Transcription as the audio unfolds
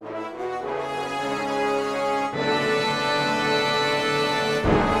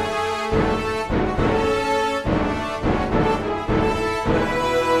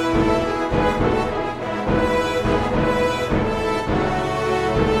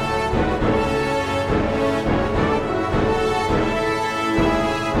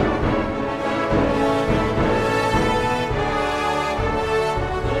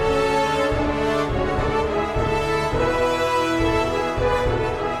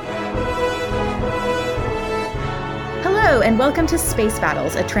Hello, and welcome to Space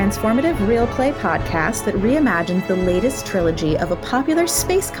Battles, a transformative real play podcast that reimagines the latest trilogy of a popular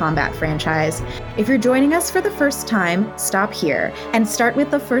space combat franchise. If you're joining us for the first time, stop here and start with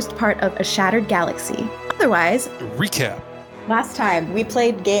the first part of A Shattered Galaxy. Otherwise, recap. Last time we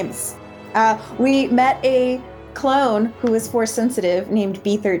played games. We met a clone who was force sensitive named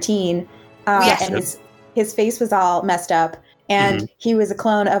B13, and his face was all messed up, and he was a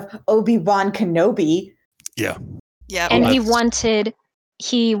clone of Obi-Wan Kenobi. Yeah. Yeah, and he wanted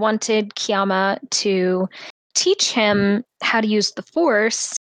Kiyama to teach him how to use the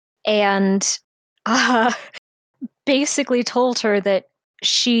Force, and basically told her that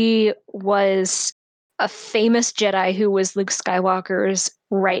she was a famous Jedi who was Luke Skywalker's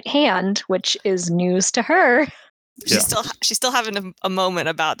right hand, which is news to her. Yeah. She's still having a moment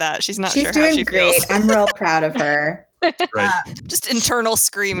about that. She's not sure how doing she great. feels. I'm real proud of her. Right. Just internal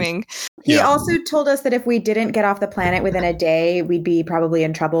screaming. He also told us that if we didn't get off the planet within a day, we'd be probably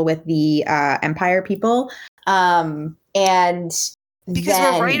in trouble with the Empire people. And because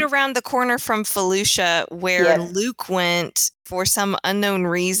we're right around the corner from Felucia, where Luke went for some unknown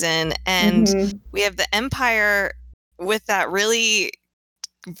reason, and we have the Empire with that really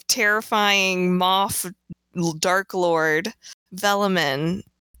terrifying Moff Dark Lord Velamin.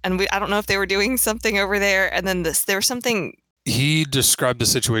 And I don't know if they were doing something over there. And then there was something. He described the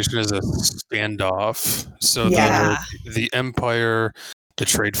situation as a standoff. So the Empire, the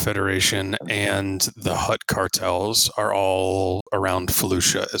Trade Federation, and the Hutt cartels are all around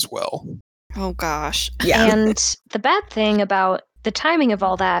Felucia as well. Oh, gosh. Yeah. And the bad thing about the timing of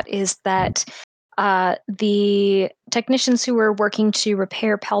all that is that the technicians who were working to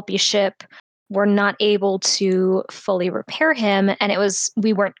repair Palpy's ship were not able to fully repair him, and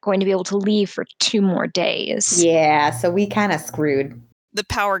we weren't going to be able to leave for 2 more days. Yeah, so we kind of screwed. The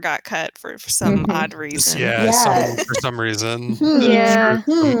power got cut for some odd reason. For some reason. Yeah.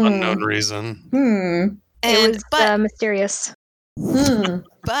 For some unknown reason. It was mysterious.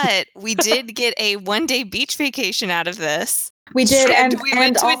 But we did get a 1-day beach vacation out of this. We did, and we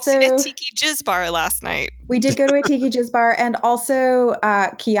went to also a Tiki Jizz bar last night. We did go to a Tiki Jizz bar, and also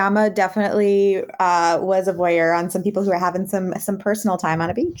Kiyama definitely was a voyeur on some people who are having some personal time on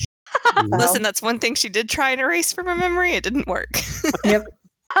a beach. Listen, that's one thing she did try and erase from her memory. It didn't work. Yep.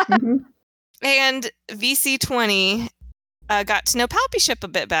 And VC20 got to know Palpy Ship a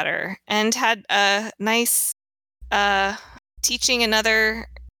bit better and had a nice teaching another.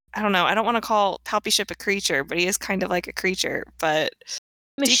 I don't know. I don't want to call Palpy Ship a creature, but he is kind of like a creature. But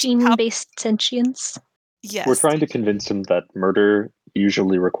machine-based sentience. Yes. We're trying to convince him that murder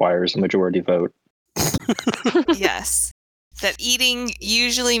usually requires a majority vote. Yes. That eating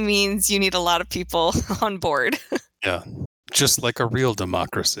usually means you need a lot of people on board. Yeah. Just like a real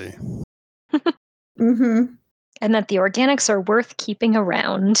democracy. And that the organics are worth keeping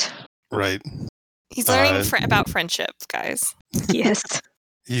around. Right. He's learning about friendship, guys. Yes.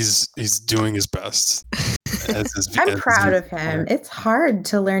 He's doing his best. I'm proud of him. It's hard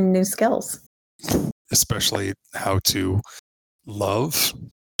to learn new skills. Especially how to love?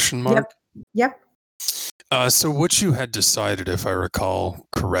 Yep. So what you had decided, if I recall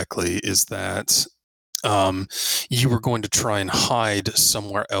correctly, is that you were going to try and hide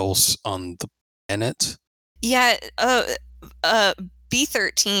somewhere else on the planet. Yeah,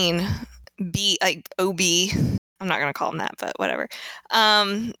 B13, like OB. I'm not going to call him that, but whatever.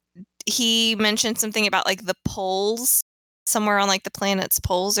 He mentioned something about like the poles. Somewhere on like the planet's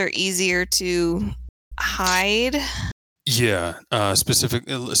poles are easier to hide. Yeah,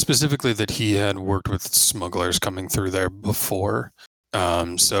 specifically that he had worked with smugglers coming through there before.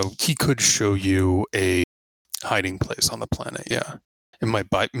 So he could show you a hiding place on the planet, yeah. It might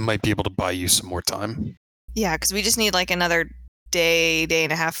be able to buy you some more time. Yeah, because we just need like another day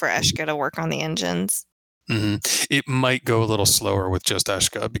and a half for Eshka to work on the engines. It might go a little slower with just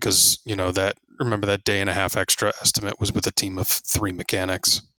Eshka because, remember that day and a half extra estimate was with a team of 3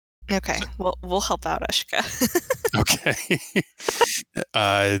 mechanics. Okay, well, we'll help out Eshka. Okay.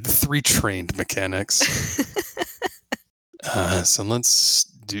 3 trained mechanics. So let's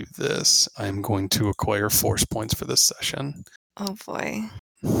do this. I'm going to acquire force points for this session. Oh boy.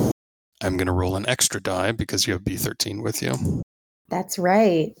 I'm going to roll an extra die because you have B13 with you. That's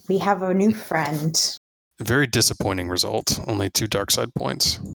right. We have a new friend. Very disappointing result. Only 2 dark side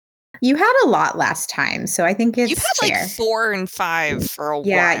points. You had a lot last time, so I think it's You've had fair. like 4 and 5 for a while.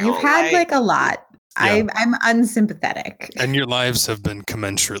 Yeah, you've had like a lot. Yeah. I'm unsympathetic. And your lives have been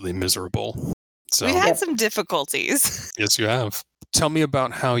commensurately miserable. So we've had some difficulties. Yes, you have. tell me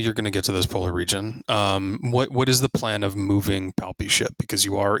about how you're going to get to this polar region. What is the plan of moving Palpy ship? Because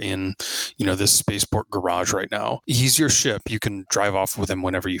you are in, this spaceport garage right now. He's your ship. You can drive off with him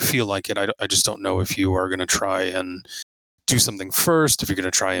whenever you feel like it. I just don't know if you are going to try and do something first, if you're going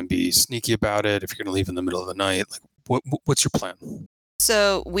to try and be sneaky about it, if you're going to leave in the middle of the night. Like, what's your plan?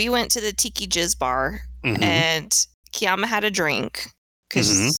 So we went to the Tiki Jizz bar, and Kiama had a drink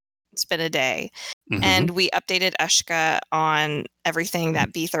because it's been a day. And we updated Eshka on everything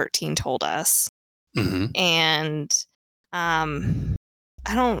that B13 told us. And are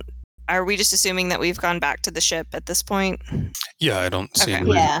we just assuming that we've gone back to the ship at this point? Yeah, I don't see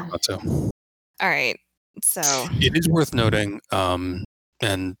any reason not to. All right. So it is worth noting,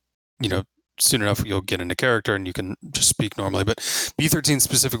 and soon enough you'll get into character and you can just speak normally, but B13's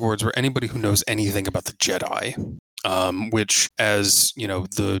specific words were anybody who knows anything about the Jedi, which, as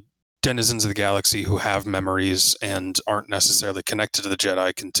the denizens of the galaxy who have memories and aren't necessarily connected to the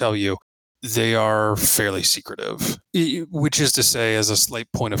Jedi can tell you, they are fairly secretive, which is to say, as a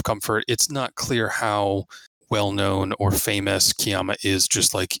slight point of comfort, it's not clear how well-known or famous Kiama is,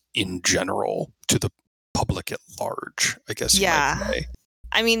 just like in general, to the public at large, I guess you might say.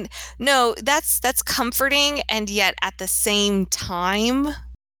 I mean, no, that's comforting, and yet at the same time,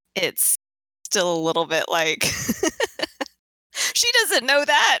 it's still a little bit like she doesn't know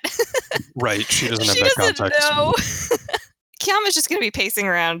that. Right, she doesn't have that context. Know. Kiama's just going to be pacing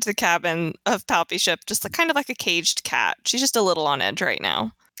around the cabin of Palpy ship, just kind of like a caged cat. She's just a little on edge right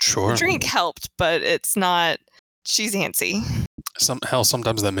now. Sure. The drink helped, but it's not. She's antsy.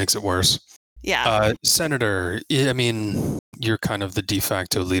 Sometimes that makes it worse. Yeah. Senator, I mean, you're kind of the de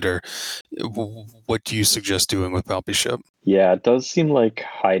facto leader. What do you suggest doing with Palpy ship? Yeah, it does seem like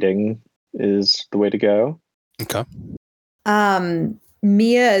hiding is the way to go. Okay.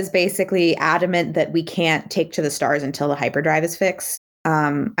 Mia is basically adamant that we can't take to the stars until the hyperdrive is fixed.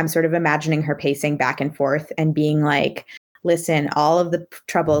 I'm sort of imagining her pacing back and forth and being like, listen, all of the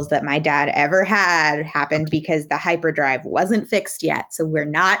troubles that my dad ever had happened because the hyperdrive wasn't fixed yet. So we're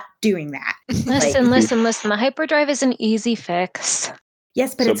not doing that. Listen. The hyperdrive is an easy fix.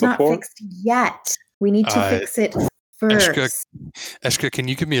 Yes, but it's not fixed yet. We need to fix it first. Eshka, can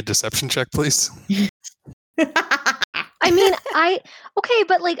you give me a deception check, please? I mean,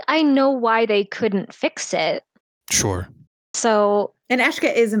 but I know why they couldn't fix it. Sure. So. And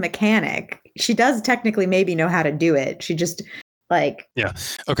Eshka is a mechanic. She does technically maybe know how to do it. She just Yeah.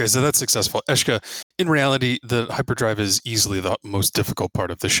 Okay, so that's successful. Eshka, in reality, the hyperdrive is easily the most difficult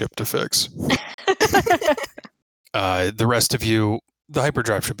part of the ship to fix. The rest of you, the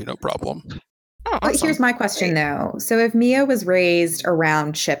hyperdrive should be no problem. Oh, awesome. Here's my question, though. So if Mia was raised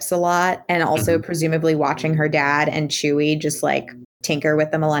around ships a lot and also presumably watching her dad and Chewie just tinker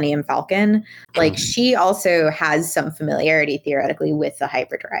with the Millennium Falcon, she also has some familiarity theoretically with the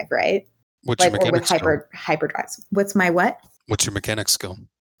hyperdrive, right? What's your mechanic skill? Hyperdrives. What's my what? What's your mechanic skill?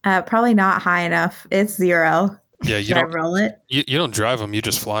 Probably not high enough. It's 0. Yeah, you don't roll it. You don't drive them. You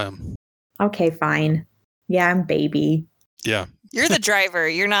just fly them. Okay, fine. Yeah, I'm baby. Yeah. You're the driver.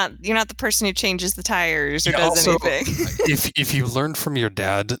 You're not the person who changes the tires or does anything. If you learned from your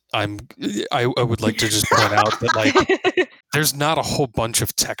dad, I would like to just point out that there's not a whole bunch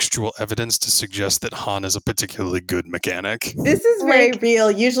of textual evidence to suggest that Han is a particularly good mechanic. This is very real.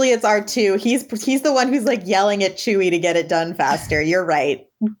 Usually it's R2. He's the one who's yelling at Chewie to get it done faster. You're right.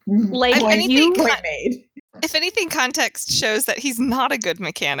 If anything, context shows that he's not a good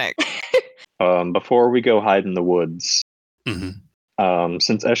mechanic. Before we go hide in the woods,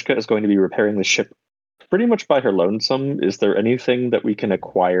 since Eshka is going to be repairing the ship pretty much by her lonesome, is there anything that we can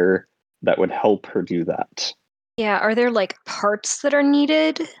acquire that would help her do that? Yeah, are there parts that are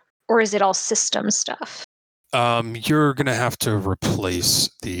needed, or is it all system stuff? You're gonna have to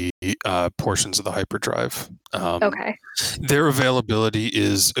replace the portions of the hyperdrive. Okay. Their availability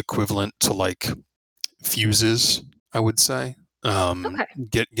is equivalent to fuses, I would say.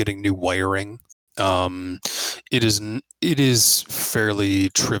 Getting new wiring. It is fairly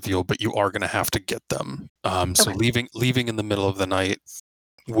trivial, but you are going to have to get them. So leaving in the middle of the night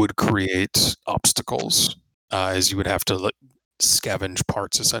would create obstacles, as you would have to scavenge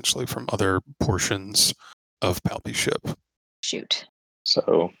parts essentially from other portions of Palpy ship. Shoot.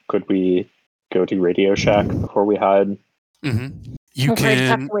 So could we go to Radio Shack before we hide? You can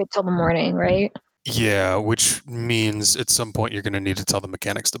have to wait till the morning, right? Yeah, which means at some point you're going to need to tell the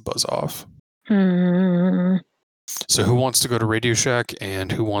mechanics to buzz off. So who wants to go to Radio Shack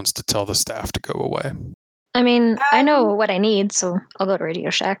and who wants to tell the staff to go away? I mean, I know what I need, so I'll go to Radio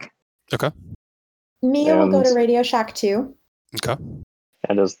Shack. Okay. Mia will go to Radio Shack too. Okay.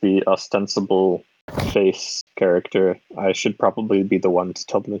 And as the ostensible face character, I should probably be the one to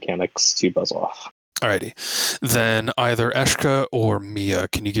tell the mechanics to buzz off. Alrighty. Then either Eshka or Mia,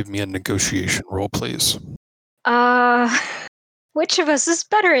 can you give me a negotiation roll, please? Which of us is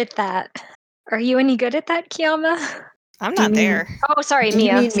better at that? Are you any good at that, Kiama? I'm not there. Oh, sorry,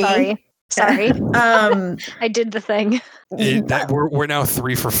 Mia. Sorry. I did the thing. We're now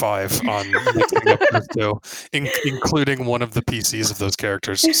 3 for 5 on mixing up those two, including one of the PCs of those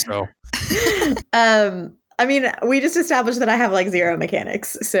characters. So, I mean, we just established that I have like 0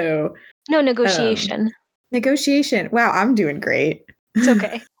 mechanics, so no negotiation. Negotiation. Wow, I'm doing great. It's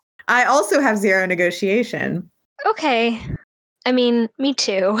okay. I also have 0 negotiation. Okay. I mean, me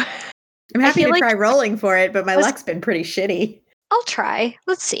too. I'm happy to try rolling for it, but my luck's been pretty shitty. I'll try.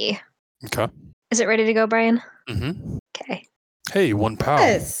 Let's see. Okay. Is it ready to go, Brian? Mm-hmm. Okay. Hey, 1 pow.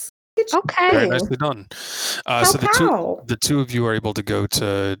 Yes. Okay. Very nicely done. So the two of you are able to go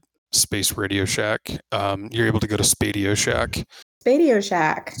to Space Radio Shack. You're able to go to Spadio Shack. Spadio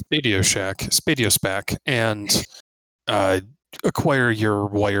Spac, and acquire your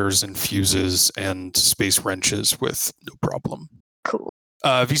wires and fuses and space wrenches with no problem. Cool.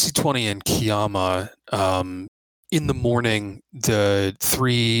 VC20 and Kiama, in the morning, the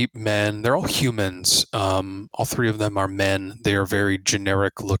 3 men, they're all humans. All 3 of them are men. They are very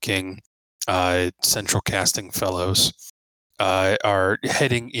generic looking central casting fellows. Are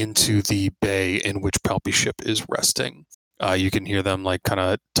heading into the bay in which Palpy ship is resting. You can hear them like kind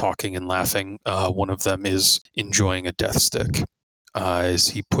of talking and laughing. One of them is enjoying a death stick. As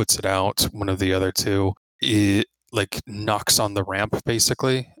he puts it out, one of the other 2 knocks on the ramp,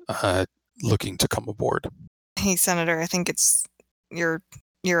 basically, looking to come aboard. Hey, Senator, I think it's you're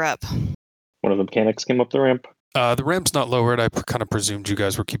up. One of the mechanics came up the ramp. The ramp's not lowered. I kind of presumed you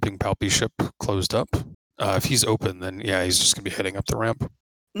guys were keeping Palpy ship closed up. If he's open, then yeah, he's just gonna be heading up the ramp.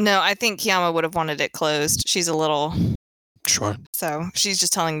 No, I think Kiama would have wanted it closed. She's a little sure. So she's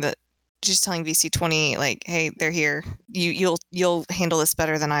just telling VC20 like, hey, they're here. You'll handle this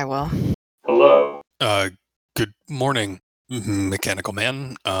better than I will. Hello. Good morning, mechanical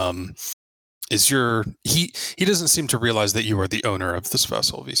man. He doesn't seem to realize that you are the owner of this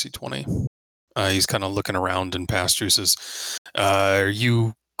vessel, VC20. He's kind of looking around and past you, says, are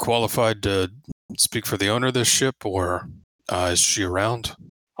you qualified to speak for the owner of this ship, or is she around?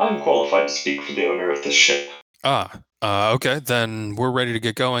 I'm qualified to speak for the owner of this ship. Okay, then we're ready to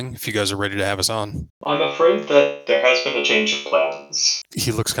get going, if you guys are ready to have us on. I'm afraid that there has been a change of plans.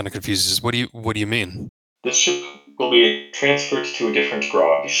 He looks kind of confused. He says, what do you mean? This ship will be transferred to a different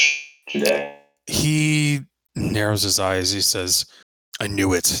garage today. He narrows his eyes. He says, I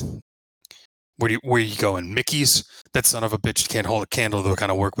knew it. Where are you going? Mickey's? That son of a bitch can't hold a candle to the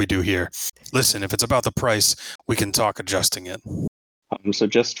kind of work we do here. Listen, if it's about the price, we can talk adjusting it. So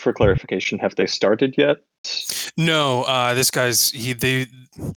just for clarification, have they started yet? No, this guy's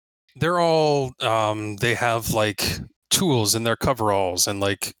they're all they have like tools in their coveralls and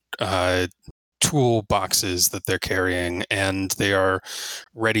like tool boxes that they're carrying, and they are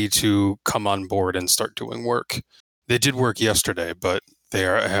ready to come on board and start doing work. They did work yesterday, but they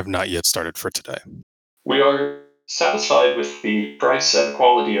have not yet started for today. We are satisfied with the price and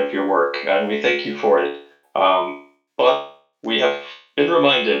quality of your work, and we thank you for it. But we have been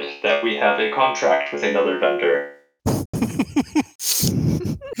reminded that we have a contract with another vendor.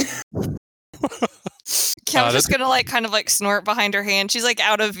 Kim's just gonna like kind of like snort behind her hand. She's like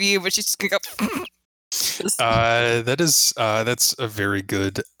out of view, but she's just gonna go. That's a very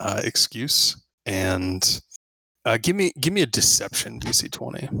good excuse. And give me a deception,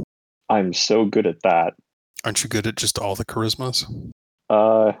 DC20. I'm so good at that. Aren't you good at just all the charismas?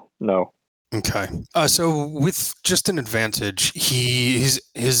 No. Okay. So with just an advantage, his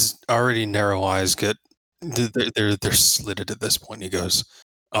already narrow eyes get they're slitted at this point. He goes,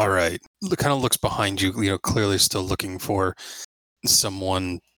 all right. Kind of looks behind you, clearly still looking for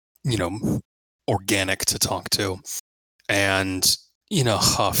someone, organic to talk to. And,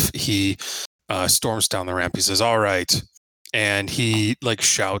 huff, he storms down the ramp. He says, all right. And he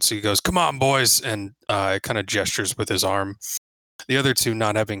shouts, he goes, come on, boys. And kind of gestures with his arm. The other 2,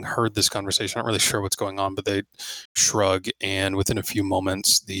 not having heard this conversation, not really sure what's going on, but they shrug. And within a few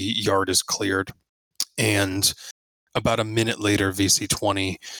moments, the yard is cleared. And about a minute later,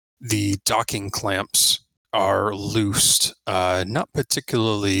 VC20, the docking clamps are loosed, not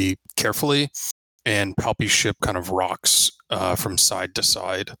particularly carefully, and Palpy's ship kind of rocks from side to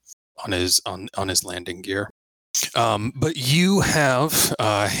side on his landing gear. But you have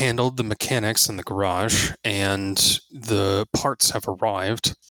handled the mechanics in the garage, and the parts have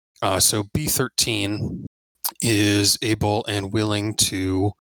arrived. So B13 is able and willing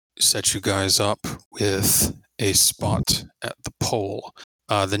to set you guys up with a spot at the pole.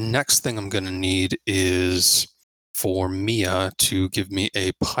 The next thing I'm going to need is for Mia to give me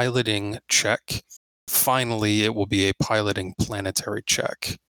a piloting check. Finally, it will be a piloting planetary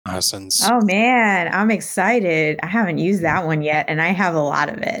check. Oh man, I'm excited. I haven't used that one yet, and I have a lot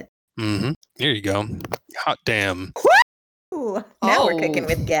of it. Mm-hmm. Here you go. Hot damn. Woo! Now we're cooking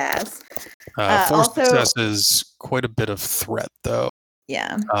with gas. 4 successes, quite a bit of threat, though.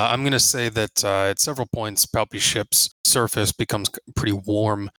 Yeah. I'm going to say that at several points, Palpy ship's surface becomes pretty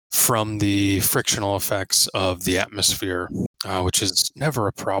warm from the frictional effects of the atmosphere, which is never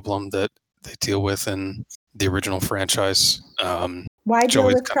a problem that they deal with in the original franchise. Why deal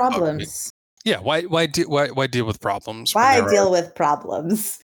with problems? Yeah, why deal with problems? Why deal with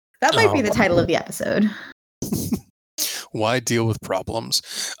problems? That might be the title of the episode. Why deal with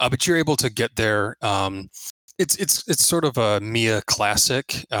problems? But you're able to get there. It's sort of a Mia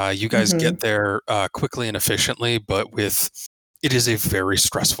classic. You guys get there quickly and efficiently, but it is a very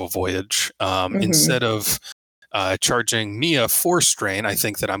stressful voyage. Instead of charging Mia 4 strain, I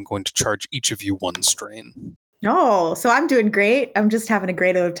think that I'm going to charge each of you 1 strain. Oh, so I'm doing great. I'm just having a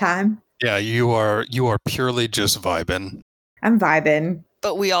great old time. Yeah, you are purely just vibing. I'm vibing.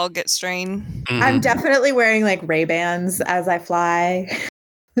 But we all get strain. Mm-hmm. I'm definitely wearing like Ray-Bans as I fly.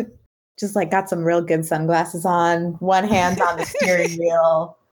 Just like got some real good sunglasses on. One hand on the steering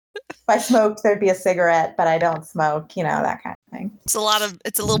wheel. If I smoked, there'd be a cigarette, but I don't smoke. That kind of thing. It's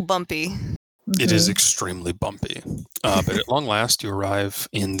a little bumpy. Mm-hmm. It is extremely bumpy. But at long last, you arrive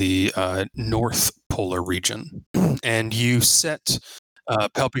in the North Polar region, and you set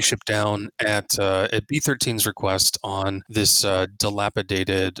Palpy ship down at B13's request on this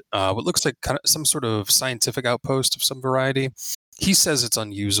dilapidated, what looks like kind of some sort of scientific outpost of some variety. He says it's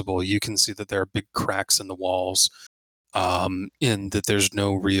unusable. You can see that there are big cracks in the walls, and that there's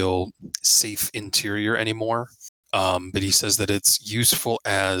no real safe interior anymore. But he says that it's useful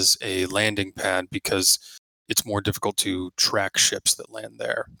as a landing pad because it's more difficult to track ships that land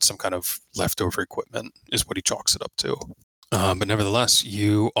there. Some kind of leftover equipment is what he chalks it up to. But nevertheless,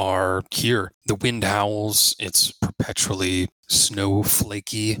 you are here. The wind howls. It's perpetually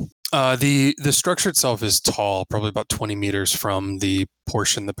snowflakey. The structure itself is tall, probably about 20 meters from the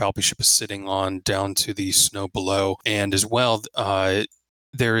portion the Palpy ship is sitting on down to the snow below. And as well,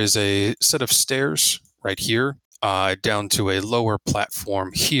 there is a set of stairs right here down to a lower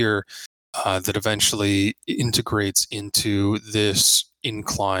platform here that eventually integrates into this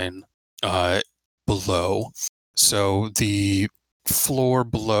incline below. So the floor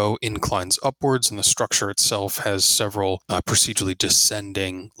below inclines upwards, and the structure itself has several procedurally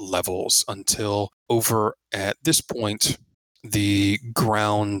descending levels until over at this point, the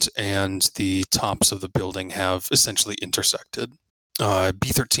ground and the tops of the building have essentially intersected.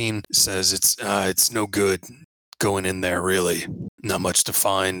 B13 says it's no good going in there, really. Not much to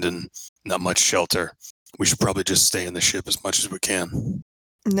find and not much shelter. We should probably just stay in the ship as much as we can.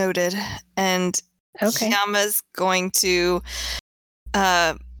 Noted. And Kiama's going to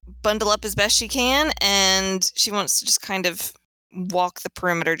bundle up as best she can, and she wants to just kind of walk the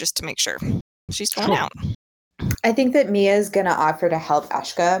perimeter just to make sure she's going out. I think that Mia is going to offer to help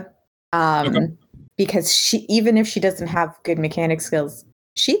Ashka because she, even if she doesn't have good mechanic skills,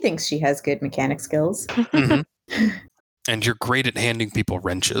 she thinks she has good mechanic skills. Mm-hmm. And you're great at handing people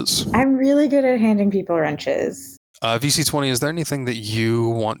wrenches. I'm really good at handing people wrenches. VC20, is there anything that you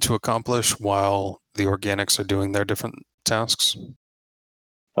want to accomplish while the organics are doing their different tasks?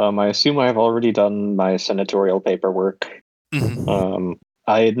 I assume I have already done my senatorial paperwork. Mm-hmm.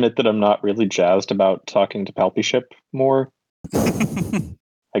 I admit that I'm not really jazzed about talking to Palpy ship more.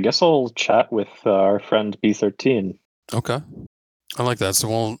 I guess I'll chat with our friend B13. Okay. I like that. So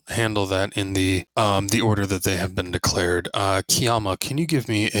we'll handle that in the order that they have been declared. Kiama, can you give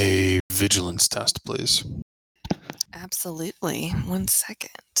me a vigilance test, please? Absolutely. 1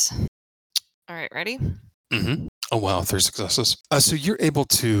 second. All right, ready? Mm-hmm. Oh, wow. 3 successes. So you're able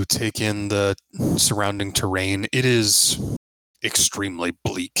to take in the surrounding terrain. It is extremely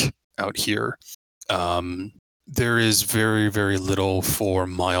bleak out here. There is very, very little for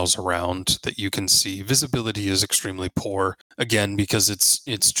miles around that you can see. Visibility is extremely poor, again, because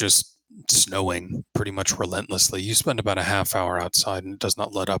it's just snowing pretty much relentlessly. You spend about a half hour outside and it does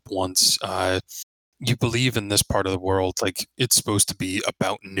not let up once. You believe in this part of the world, like it's supposed to be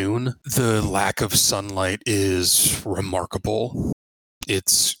about noon. The lack of sunlight is remarkable.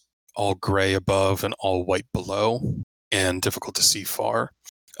 It's all gray above and all white below and difficult to see far.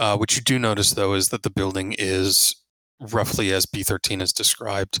 What you do notice, though, is that the building is roughly as B13 is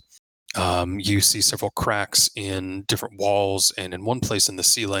described. You see several cracks in different walls and in one place in the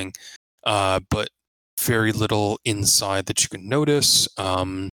ceiling, but very little inside that you can notice.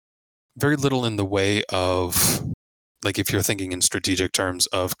 Very little in the way of, like, if you're thinking in strategic terms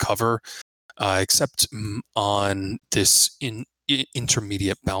of cover, except on this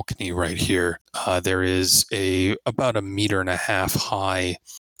intermediate balcony right here. There is about 1.5 meters high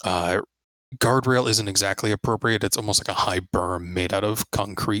guardrail. Isn't exactly appropriate. It's almost like a high berm made out of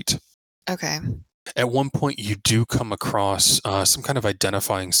concrete. Okay. At one point, you do come across some kind of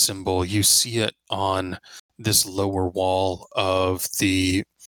identifying symbol. You see it on this lower wall of the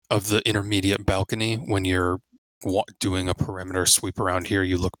intermediate balcony. When you're doing a perimeter sweep around here,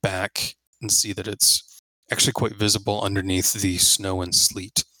 you look back and see that it's actually quite visible underneath the snow and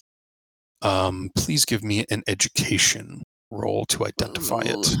sleet. Please give me an education roll to identify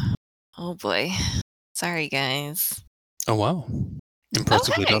it. Oh boy. Sorry, guys. Oh, wow.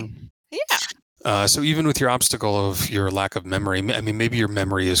 Impressively done. Yeah. So even with your obstacle of your lack of memory, I mean, maybe your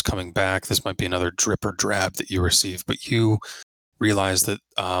memory is coming back. This might be another drip or drab that you receive, but you realize that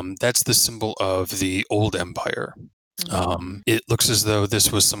that's the symbol of the old empire. It looks as though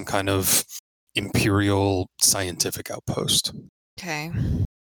this was some kind of imperial scientific outpost. Okay.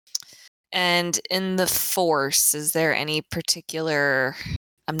 And in the Force, is there any particular...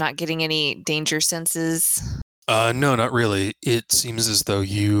 I'm not getting any danger senses? No, not really. It seems as though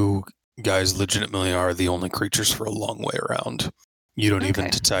you guys legitimately are the only creatures for a long way around. You don't even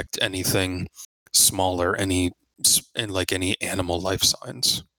detect anything smaller, any animal life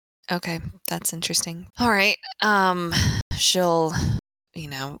signs. Okay, that's interesting. All right. She'll,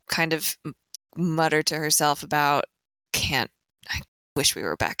 kind of mutter to herself about, I wish we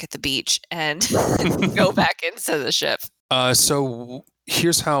were back at the beach, and go back into the ship. So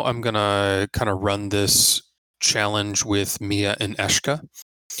here's how I'm going to kind of run this challenge with Mia and Eshka.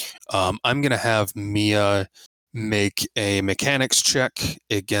 I'm going to have Mia make a mechanics check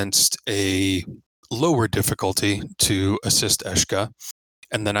against a lower difficulty to assist Eshka.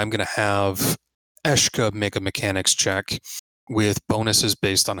 And then I'm going to have Eshka make a mechanics check with bonuses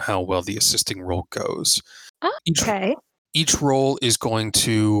based on how well the assisting roll goes. Okay. Each roll is going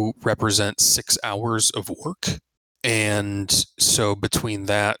to represent 6 hours of work. And so between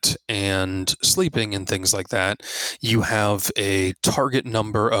that and sleeping and things like that, you have a target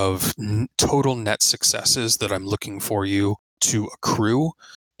number of total net successes that I'm looking for you to accrue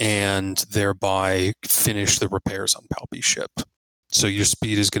and thereby finish the repairs on Palpy's ship. So your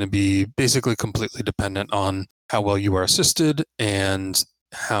speed is going to be basically completely dependent on how well you are assisted and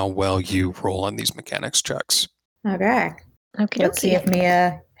how well you roll on these mechanics checks. Okay. Let's see if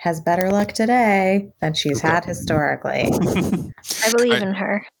Mia has better luck today than she's had historically. I believe in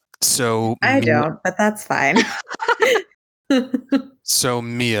her. So I don't, but that's fine. So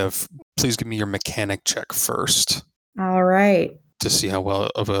Mia, please give me your mechanic check first. All right. To see how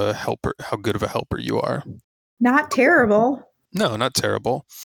good of a helper you are. Not terrible. No, not terrible.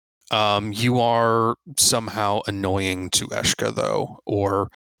 You are somehow annoying to Eshka, though,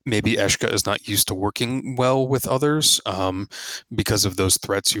 or maybe Eshka is not used to working well with others. Because of those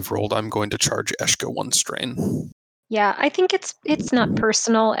threats you've rolled, I'm going to charge Eshka 1 strain. Yeah, I think it's not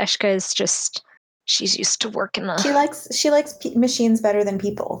personal. Eshka is just, she's used to working. She likes machines better than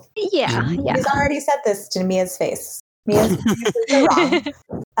people. Yeah, yeah. She's already said this to Mia's face. Mia's wrong,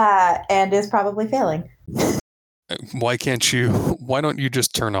 and is probably failing. Why don't you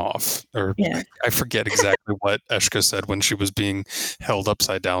just turn off? Or I forget exactly what Eshka said when she was being held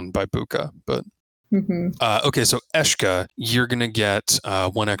upside down by Buka. But okay, so Eshka, you're going to get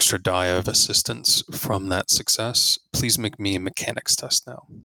 1 extra die of assistance from that success. Please make me a mechanics test now.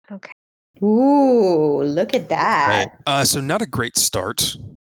 Okay. Ooh, look at that. Right. So not a great start.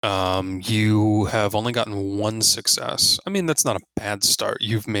 You have only gotten 1 success. I mean, that's not a bad start.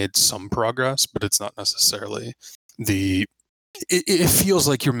 You've made some progress, but it's not necessarily it feels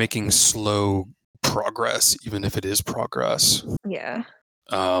like you're making slow progress, even if it is progress. Yeah.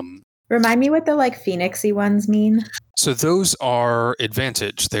 Remind me what the phoenixy ones mean. So those are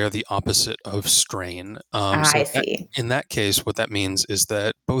advantage. They are the opposite of strain. I see. In that case, what that means is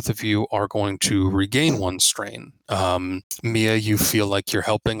that both of you are going to regain 1 strain. Mia, you feel like you're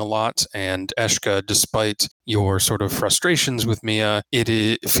helping a lot, and Eshka, despite your sort of frustrations with Mia,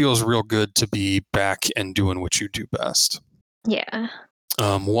 it feels real good to be back and doing what you do best. Yeah.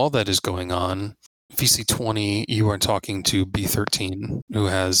 While that is going on, VC20, you are talking to B13, who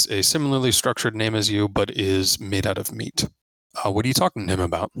has a similarly structured name as you, but is made out of meat. What are you talking to him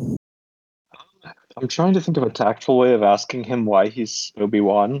about? I'm trying to think of a tactful way of asking him why he's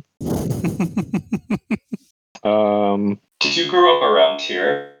Obi-Wan. Did you grow up around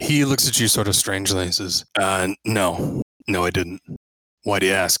here? He looks at you sort of strangely and says, no, I didn't. Why do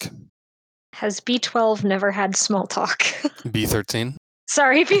you ask? Has B12 never had small talk? B13?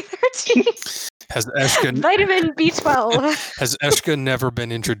 Sorry, B13. Has Eshka... Vitamin B12. Has Eshka never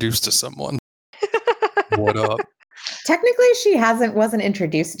been introduced to someone? What up? Technically, she wasn't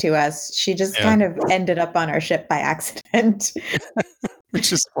introduced to us. She just kind of ended up on our ship by accident.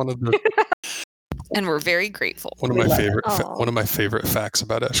 Which is one of the... And we're very grateful. One of my favorite facts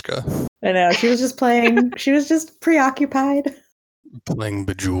about Eshka. I know. She was just playing. She was just preoccupied. Playing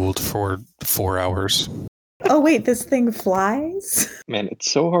Bejeweled for 4 hours. Oh, wait, this thing flies? Man,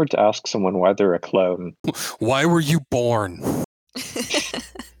 it's so hard to ask someone why they're a clone. Why were you born?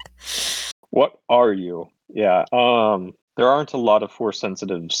 What are you? Yeah, there aren't a lot of Force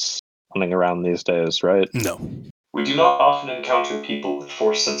sensitives running around these days, right? No. We do not often encounter people with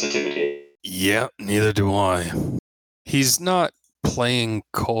Force sensitivity. Yeah, neither do I. He's not playing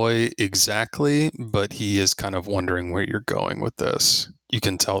coy exactly, but he is kind of wondering where you're going with this. You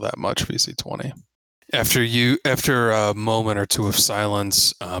can tell that much, VC20. After a moment or two of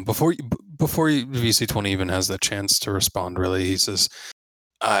silence, before VC20 even has the chance to respond, really, he says,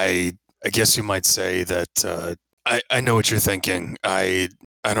 I guess you might say that I know what you're thinking. I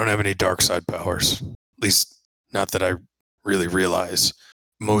don't have any dark side powers. At least not that I really realize.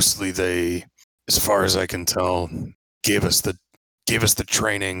 Mostly they, as far as I can tell, gave us the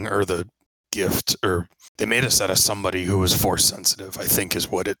training or the gift, or they made us out of somebody who was Force sensitive, I think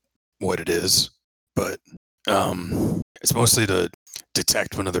is what it is. But it's mostly to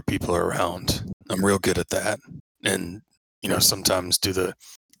detect when other people are around. I'm real good at that. And, sometimes do the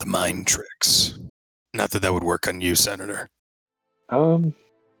mind tricks. Not that would work on you, Senator.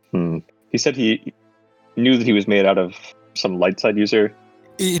 He said he knew that he was made out of some light side user.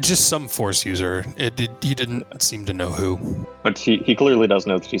 Just some Force user. He didn't seem to know who. But he clearly does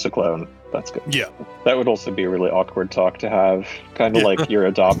know that he's a clone. That's good. Yeah. That would also be a really awkward talk to have. Kind of like you're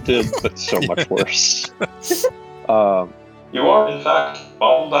adopted, but so much worse. You are, in fact,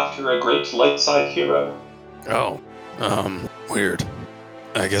 modeled after a great light side hero. Oh. Weird.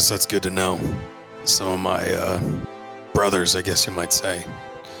 I guess that's good to know. Some of my brothers, I guess you might say,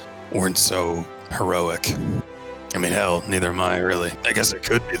 weren't so heroic. I mean, hell, neither am I, really. I guess it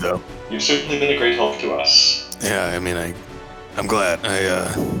could be, though. You've certainly been a great help to us. Yeah, I mean, I'm glad.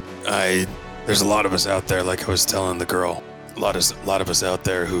 There's a lot of us out there, like I was telling the girl. A lot of us out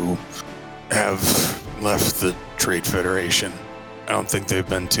there who have left the Trade Federation. I don't think they've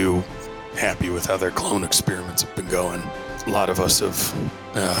been too happy with how their clone experiments have been going. A lot of us have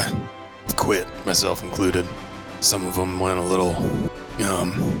quit, myself included. Some of them went a little,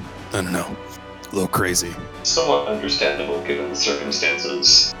 I don't know, a little crazy. Somewhat understandable given the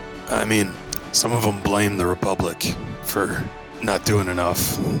circumstances. I mean, some of them blame the Republic for not doing enough.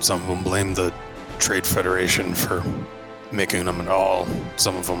 Some of them blame the Trade Federation for making them at all.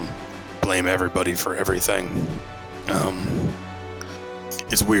 Some of them blame everybody for everything.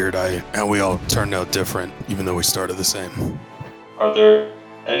 It's weird how we all turned out different, even though we started the same. Are there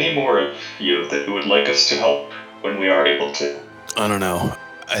any more of you that you would like us to help when we are able to? I don't know.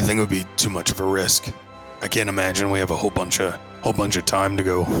 I think it would be too much of a risk. I can't imagine we have a whole bunch of time to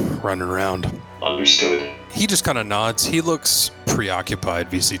go running around. Understood. He just kind of nods. He looks preoccupied,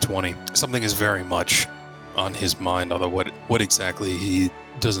 VC20. Something is very much on his mind, although what exactly he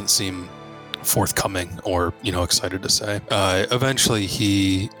doesn't seem forthcoming or, excited to say. Eventually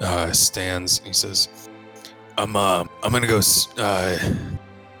he stands and he says, I'm gonna go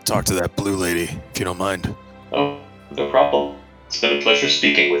talk to that blue lady, if you don't mind. Oh, no problem. It's been a pleasure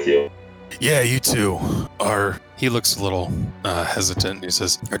speaking with you. Yeah, you too. He looks a little hesitant. He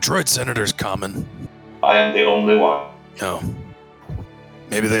says, "Are droid senators common?" I am the only one. No.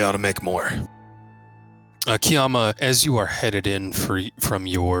 Maybe they ought to make more. Kiyama, as you are headed in from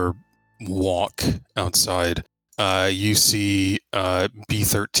your walk outside, you see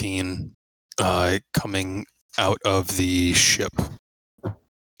B13 coming out of the ship.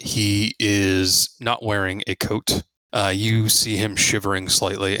 He is not wearing a coat. You see him shivering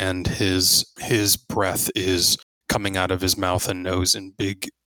slightly, and his breath is coming out of his mouth and nose in big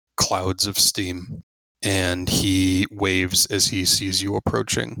clouds of steam. And he waves as he sees you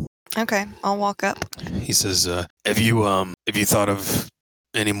approaching. Okay, I'll walk up. He says, "Have you thought of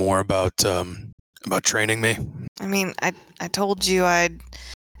any more about training me?" I mean, I told you I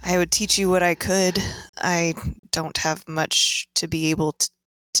would teach you what I could. I don't have much to be able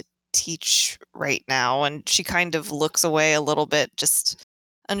to teach right now. And she kind of looks away a little bit, just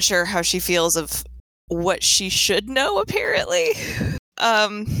unsure how she feels of what she should know, apparently.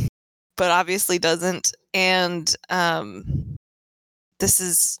 but obviously doesn't. And this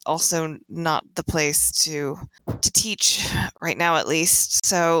is also not the place to teach right now, at least.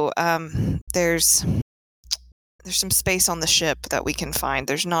 So there's some space on the ship that we can find.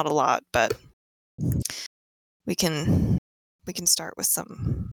 There's not a lot, but we can start with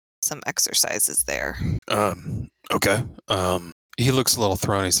some exercises there. Okay. He looks a little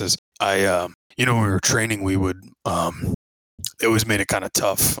thrown. He says, when we were training, we would it always made it kind of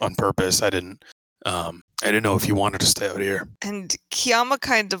tough on purpose. I didn't know if you wanted to stay out here. And Kiyama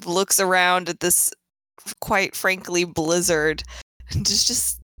kind of looks around at this, quite frankly, blizzard, and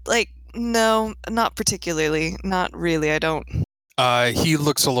just like, no, not particularly, not really. I don't. He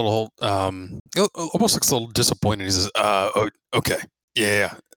looks a little, almost looks a little disappointed. He says, okay,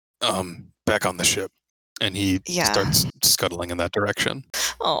 yeah, back on the ship. And he starts scuttling in that direction.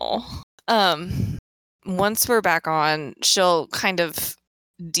 Oh, once we're back on, she'll kind of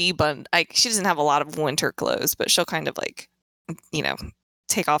debund. She doesn't have a lot of winter clothes, but she'll kind of like,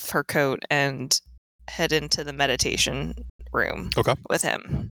 take off her coat and head into the meditation room with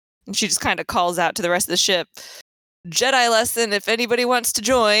him. And she just kind of calls out to the rest of the ship, Jedi lesson, if anybody wants to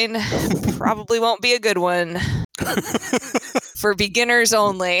join. Probably won't be a good one. For beginners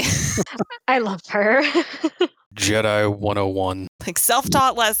only. I love her. Jedi 101. Like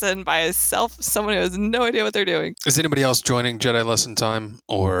self-taught lesson by someone who has no idea what they're doing. Is anybody else joining Jedi lesson time?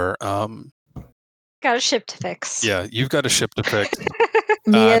 Or got a ship to fix. Yeah, you've got a ship to fix.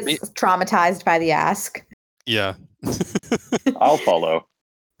 Mia's traumatized by the ask. Yeah. I'll follow.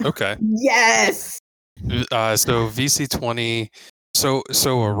 Okay. Yes. So VC20, so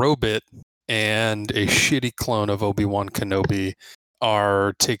a robot and a shitty clone of Obi-Wan Kenobi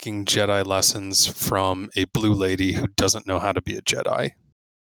are taking Jedi lessons from a blue lady who doesn't know how to be a Jedi.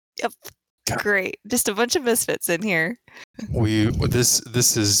 Yep. God. Great. Just a bunch of misfits in here. This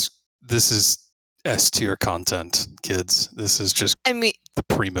is S tier content, kids. This is just the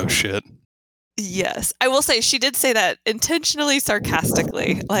primo shit. Yes. I will say she did say that intentionally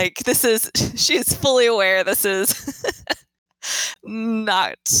sarcastically. Like she is fully aware this is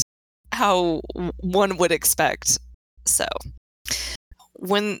not how one would expect. So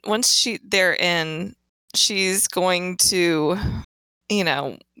once they're in, she's going to,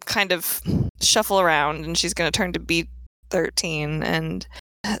 kind of shuffle around, and she's going to turn to B13 and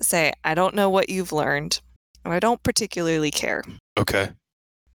say, I don't know what you've learned, and I don't particularly care. Okay.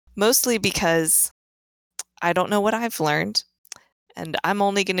 Mostly because I don't know what I've learned, and I'm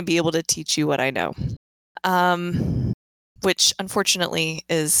only going to be able to teach you what I know. Which unfortunately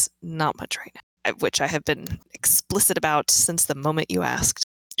is not much right now, which I have been explicit about since the moment you asked.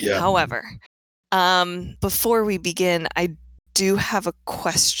 Yeah. However, before we begin, I do have a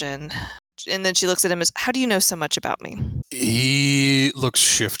question. And then she looks at him as, how do you know so much about me? He looks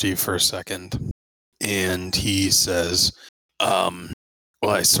shifty for a second, and he says, well,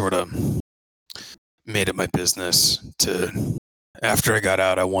 I sort of made it my business to, after I got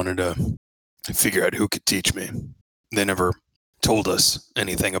out, I wanted to figure out who could teach me. They never told us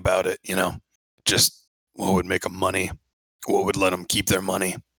anything about it, just what would make them money, what would let them keep their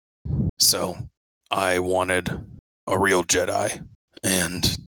money. So I wanted a real Jedi,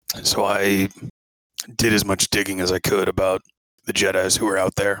 and so I did as much digging as I could about the Jedis who were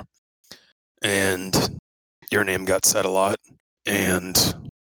out there, and your name got said a lot, and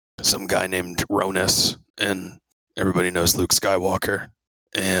some guy named Ronus, and everybody knows Luke Skywalker,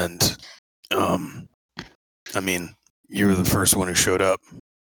 and you were the first one who showed up.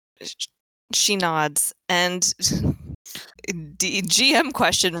 She nods, and GM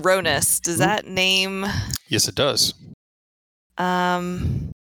question, Ronus, does that name? Yes, it does.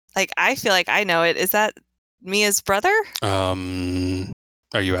 I feel like I know it. Is that Mia's brother? Are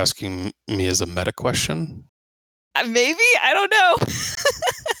you asking me as a meta question? Maybe, I don't know.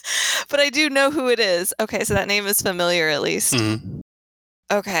 But I do know who it is. Okay, so that name is familiar at least. Mm-hmm.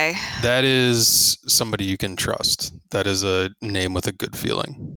 Okay. That is somebody you can trust. That is a name with a good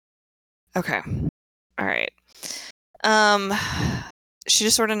feeling. Okay. All right. She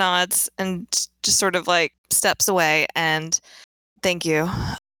just sort of nods and just sort of like steps away, and thank you.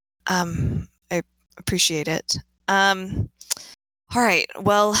 I appreciate it. All right.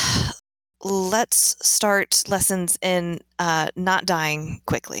 Well, let's start lessons in not dying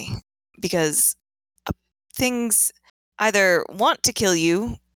quickly, because things either want to kill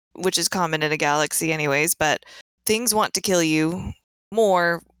you, which is common in a galaxy anyways, but things want to kill you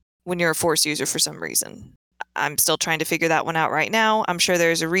more when you're a Force user for some reason. I'm still trying to figure that one out right now. I'm sure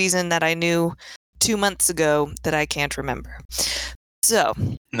there's a reason that I knew 2 months ago that I can't remember. So,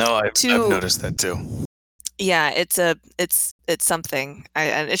 no, I've noticed that too. Yeah, it's something.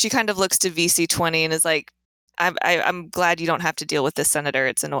 And she kind of looks to VC20 and is like, I'm glad you don't have to deal with this, Senator.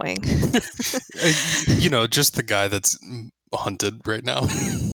 It's annoying. Just the guy that's hunted right now.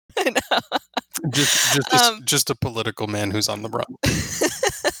 I know. Just a political man who's on the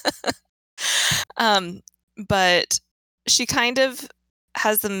run. But she kind of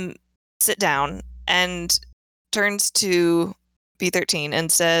has them sit down and turns to B13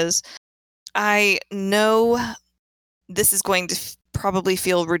 and says, I know this is going to probably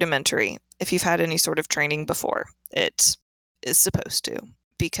feel rudimentary if you've had any sort of training before. It is supposed to,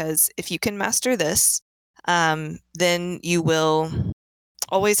 because if you can master this, then you will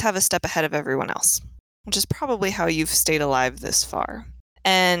always have a step ahead of everyone else, which is probably how you've stayed alive this far.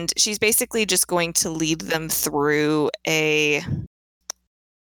 And she's basically just going to lead them through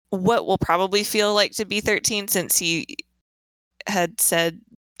what will probably feel like to B13, since he had said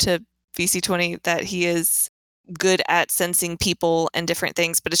to VC20 that he is good at sensing people and different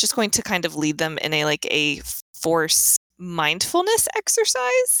things, but it's just going to kind of lead them in a force mindfulness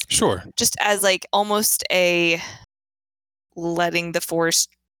exercise. Sure. Just as almost a letting the force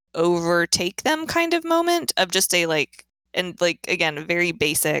overtake them kind of moment of just again, very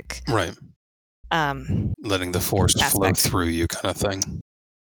basic. Right. Letting the force flow through you kind of thing.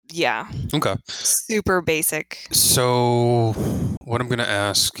 Yeah. Okay. Super basic. So what I'm going to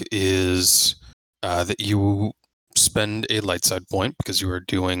ask is that you spend a light side point because you are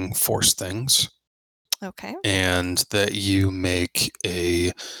doing force things. Okay. And that you make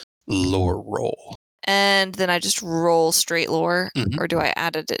a lore roll. And then I just roll straight lore, or do I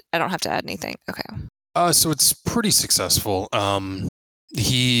add it? I don't have to add anything. Okay. So it's pretty successful.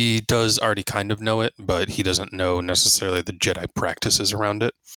 He does already kind of know it, but he doesn't know necessarily the Jedi practices around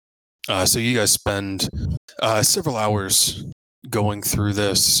it. So you guys spend several hours going through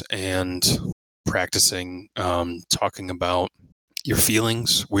this and practicing, talking about your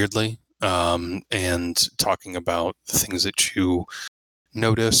feelings, weirdly, and talking about the things that you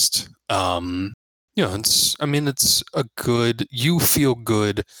noticed. It's a good, you feel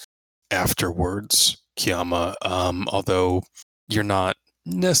good afterwards, Kiama, although you're not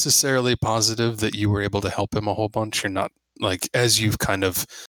necessarily positive that you were able to help him a whole bunch. You're not, as you've kind of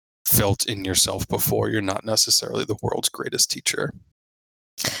felt in yourself before, you're not necessarily the world's greatest teacher.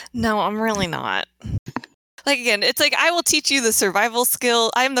 No, I'm really not. Again, it's I will teach you the survival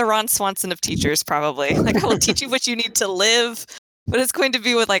skill. I'm the Ron Swanson of teachers, probably. I will teach you what you need to live, but it's going to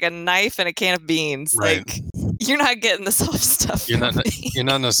be with a knife and a can of beans. Right. You're not getting the soft stuff. You're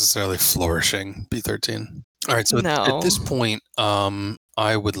not necessarily flourishing, B13. All right, so at this point,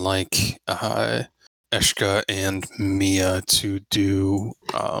 I would like Eshka and Mia to do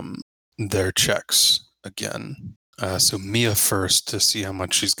their checks again. So Mia first to see how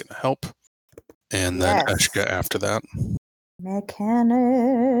much she's going to help, and then Eshka after that.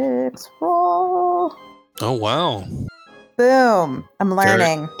 Mechanics roll. Oh, wow. Boom. I'm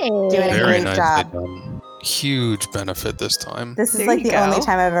learning. Doing a great job. Done. Huge benefit this time. This is the only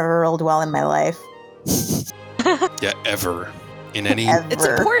time I've ever rolled well in my life. Yeah, ever. In any... Ever. It's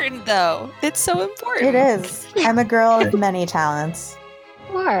important, though. It's so important. It is. I'm a girl of many talents.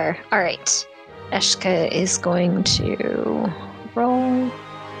 You are. All right. Eshka is going to roll.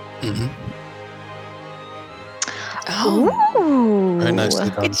 Mm-hmm. Oh, ooh. Very nicely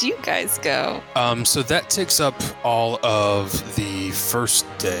done. Where did you guys go? So that takes up all of the first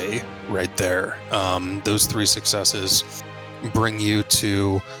day right there. Those 3 successes bring you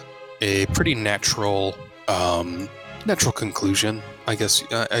to a pretty natural conclusion, I guess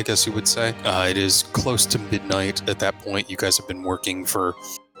you would say. It is close to midnight at that point. You guys have been working for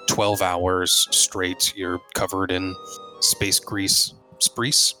 12 hours straight. You're covered in space grease,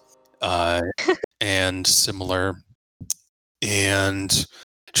 sprees, and similar. And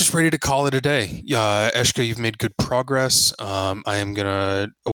just ready to call it a day. Eshka, you've made good progress. I am going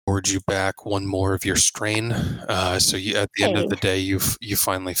to award you back 1 more of your strain. So at the end of the day, you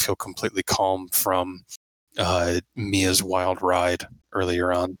finally feel completely calm from Mia's wild ride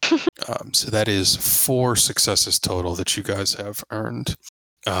earlier on. So that is 4 successes total that you guys have earned.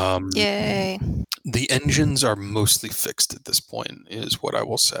 Yay. The engines are mostly fixed at this point, is what I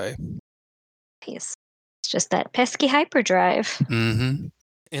will say. Peace. It's just that pesky hyperdrive. Mm-hmm.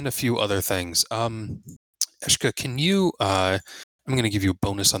 And a few other things. Eshka, can you... I'm going to give you a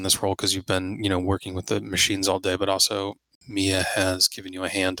bonus on this roll because you've been, working with the machines all day, but also Mia has given you a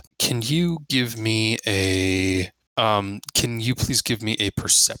hand. Can you give me can you please give me a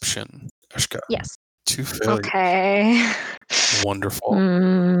perception, Eshka? Yes. 2 failures. Okay. Wonderful.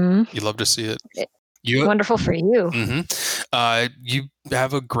 You love to see it. Wonderful for you. You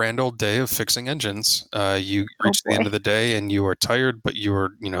have a grand old day of fixing engines. You reach the end of the day and you are tired, but you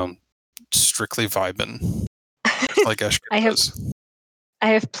are, strictly vibing. Like Eshka does. I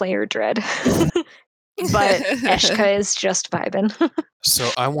have player dread. But Eshka is just vibing. So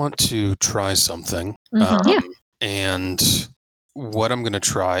I want to try something. And what I'm going to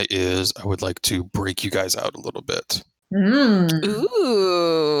try is I would like to break you guys out a little bit.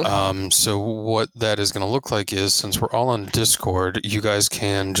 Ooh. So what that is going to look like is, since we're all on Discord, you guys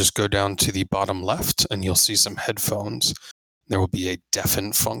can just go down to the bottom left and you'll see some headphones. There will be a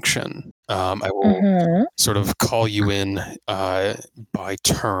deafen function. I will sort of call you in by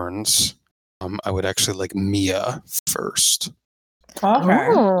turns. I would actually like Mia first. Okay.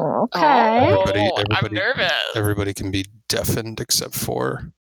 Oh, okay. I'm nervous. Everybody can be deafened except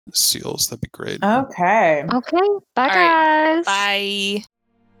for Seals. That'd be great. Okay. Okay. Bye, guys. Bye.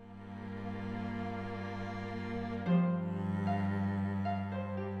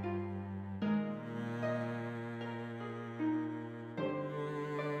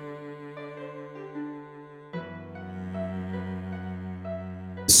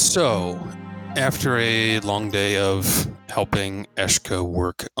 So, after a long day of helping Eshka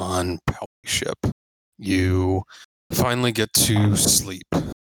work on Palpyship, you finally get to sleep.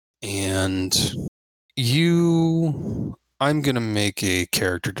 And I'm going to make a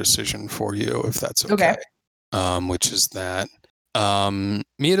character decision for you, if that's okay. Which is that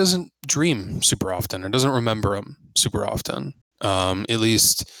Mia doesn't dream super often. It doesn't remember them super often. At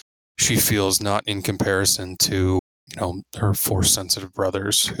least she feels not in comparison to her Force-sensitive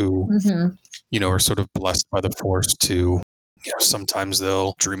brothers who, are sort of blessed by the Force to, sometimes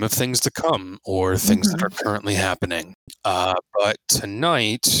they'll dream of things to come or things that are currently happening. But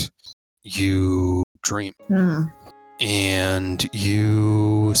tonight, you dream. And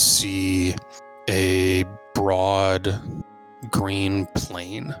you see a broad green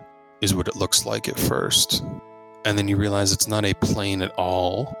plane is what it looks like at first. And then you realize it's not a plane at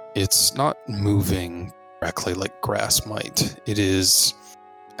all. It's not moving directly like grass might. It is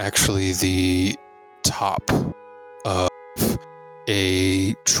actually the top of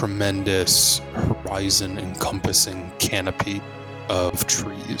a tremendous horizon-encompassing canopy of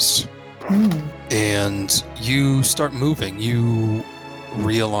trees. And you start moving. You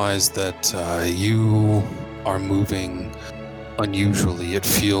realize that you are moving unusually. It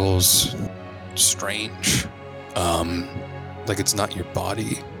feels strange, like it's not your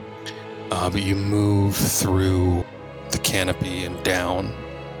body. But you move through the canopy and down,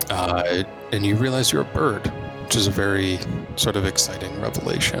 and you realize you're a bird, which is a very sort of exciting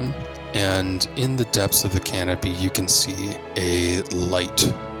revelation. And in the depths of the canopy, you can see a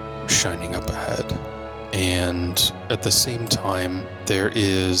light shining up ahead. And at the same time, there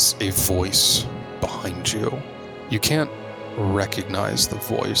is a voice behind you. You can't recognize the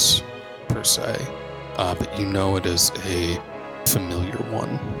voice per se, but you know it is a familiar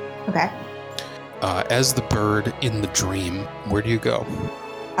one. Okay. As the bird in the dream, where do you go?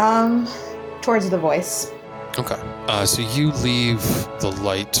 Towards the voice. Okay. So you leave the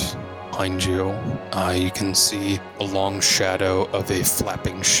light behind you. You can see a long shadow of a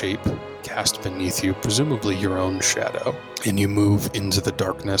flapping shape cast beneath you, presumably your own shadow. And you move into the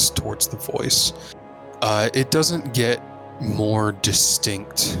darkness towards the voice. It doesn't get more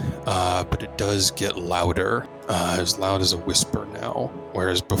distinct, but it does get louder, as loud as a whisper now,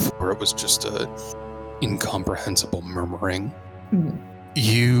 whereas before it was just a incomprehensible murmuring.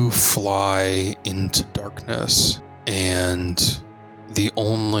 You fly into darkness, and the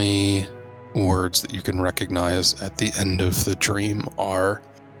only words that you can recognize at the end of the dream are,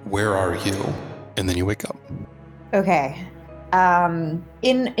 "Where are you?" And then you wake up. Okay.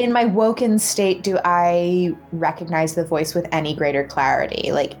 In my woken state, do I recognize the voice with any greater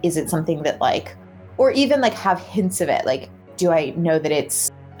clarity? Like, is it something that or even have hints of it? Like, do I know that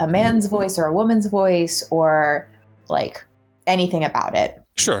it's a man's voice or a woman's voice or anything about it?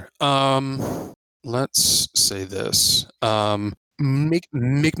 Sure. Let's say this. Make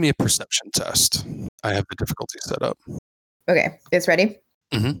me a perception test. I have the difficulty set up. Okay, it's ready?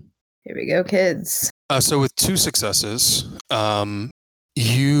 Mm-hmm. Here we go, kids. So with 2 successes,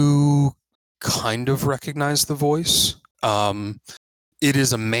 you kind of recognize the voice. It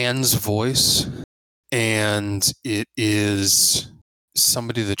is a man's voice, and it is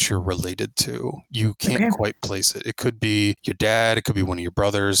somebody that you're related to. You can't quite place it. It could be your dad. It could be one of your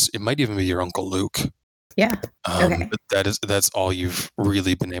brothers. It might even be your Uncle Luke. Yeah. But that's all you've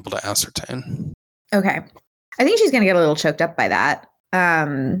really been able to ascertain. Okay. I think she's going to get a little choked up by that,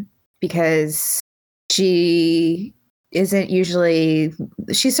 because she isn't usually,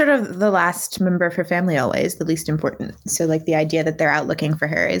 she's sort of the last member of her family always, the least important. So like the idea that they're out looking for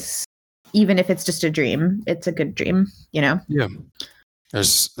her is, even if it's just a dream, it's a good dream, you know? Yeah.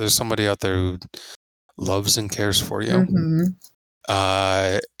 There's somebody out there who loves and cares for you.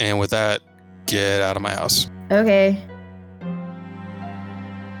 Mm-hmm. And with that, get out of my house. Okay.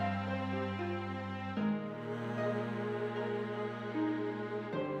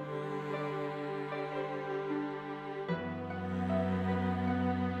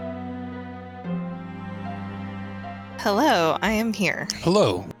 Hello, I am here.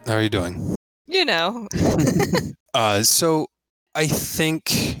 Hello, how are you doing? You know. So I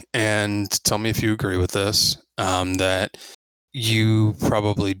think, and tell me if you agree with this, that you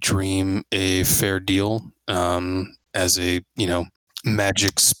probably dream a fair deal as a,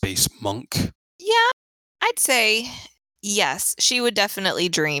 magic space monk. Yeah, I'd say yes. She would definitely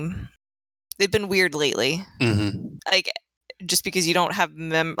dream. They've been weird lately. Mm-hmm. Like, just because you don't have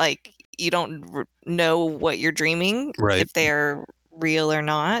you don't know what you're dreaming, right? If they're real or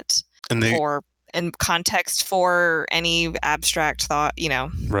not, or in context for any abstract thought,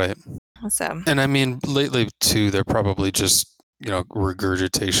 Right. So, and I mean, lately too, they're probably just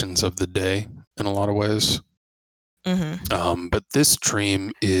regurgitations of the day in a lot of ways. Mm-hmm. But this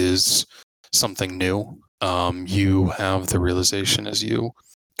dream is something new. You have the realization as you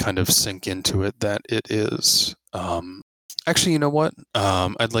kind of sink into it that it is. Actually, you know what?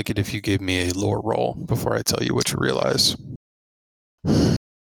 I'd like it if you gave me a lore roll before I tell you what you realize.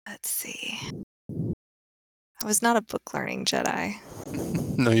 Let's see. I was not a book learning Jedi.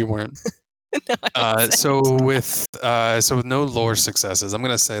 No, you weren't. No, so with no lore successes, I'm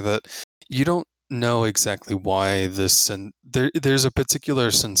going to say that you don't know exactly why this, and there's a particular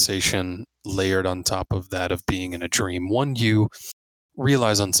sensation layered on top of that of being in a dream. One, you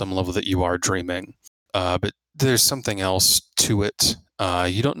realize on some level that you are dreaming, but there's something else to it.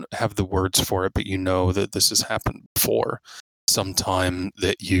 You don't have the words for it, but you know that this has happened before, sometime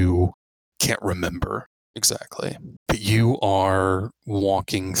that you can't remember exactly. But you are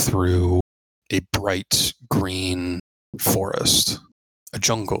walking through a bright green forest, a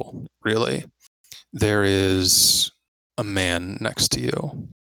jungle, really. There is a man next to you.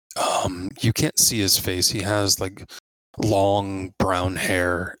 You can't see his face. He has like long brown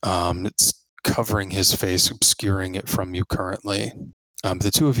hair. It's covering his face, obscuring it from you currently.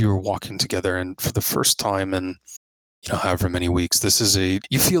 The two of you are walking together, and for the first time in however many weeks,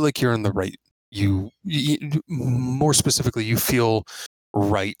 you feel like you're in the right. You more specifically, you feel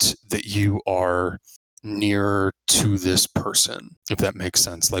right that you are near to this person, if that makes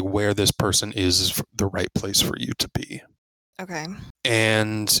sense. Like where this person is the right place for you to be. Okay.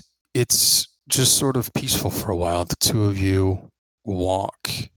 And it's just sort of peaceful for a while. The two of you walk,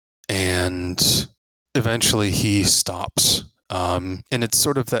 and eventually he stops. And it's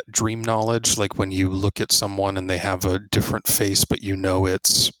sort of that dream knowledge, like when you look at someone and they have a different face, but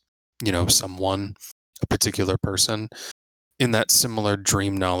it's, someone, a particular person. In that similar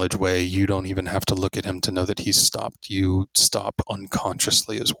dream knowledge way, you don't even have to look at him to know that he's stopped. You stop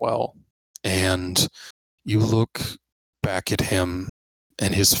unconsciously as well. And you look back at him,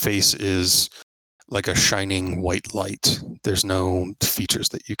 and his face is like a shining white light. There's no features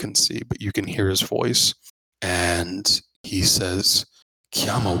that you can see, but you can hear his voice. And he says,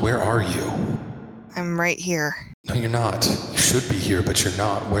 "Kiama, where are you?" I'm right here. No, you're not. You should be here, but you're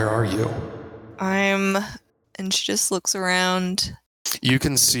not. Where are you? And she just looks around. You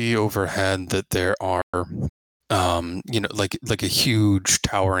can see overhead that there are, like a huge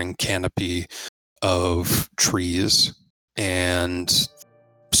towering canopy of trees. And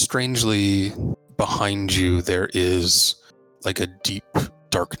strangely, behind you, there is like a deep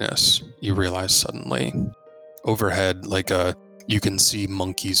darkness, you realize suddenly. Overhead, you can see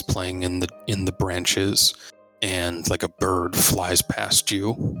monkeys playing in the branches, and like a bird flies past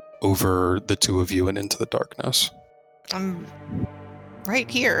you over the two of you and into the darkness. I'm right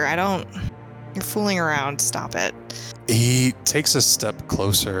here. You're fooling around. Stop it. He takes a step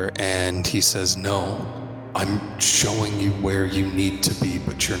closer and he says, "No, I'm showing you where you need to be,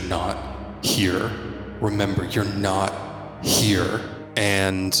 but you're not here. Remember, you're not here."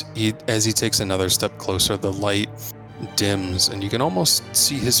 And as he takes another step closer, the light dims and you can almost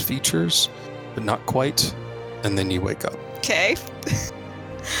see his features, but not quite. And then you wake up. Okay.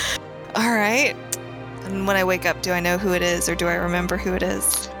 All right. And when I wake up, do I know who it is, or do I remember who it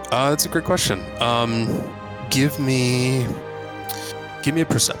is? That's a great question. Give me a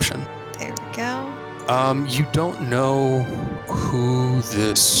perception. There we go. You don't know who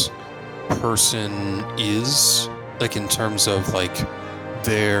this person is, like in terms of like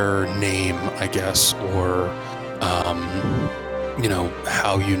their name, I guess, or how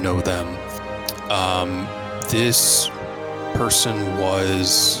you know them. This person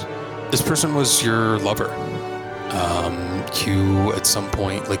was your lover. You at some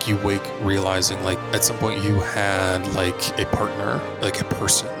point, like, you wake realizing, like, at some point you had like a partner, like a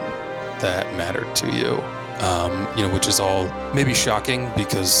person that mattered to you. Which is all maybe shocking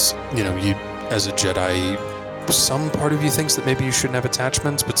because, you as a Jedi, some part of you thinks that maybe you shouldn't have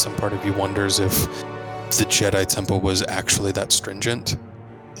attachments, but some part of you wonders if the Jedi Temple was actually that stringent.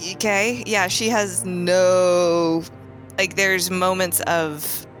 Okay, yeah, she has no, like, there's moments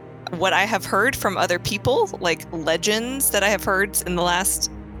of what I have heard from other people, like legends that I have heard in the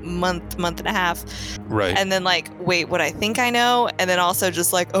last month and a half. Right. And then like, wait, what I think I know, and then also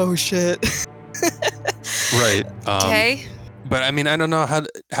just like, oh shit. Right. Okay. But I mean, I don't know,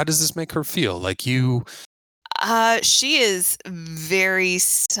 how does this make her feel? Like, you... She is very,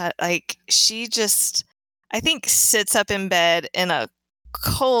 like, she just, I think, sits up in bed in a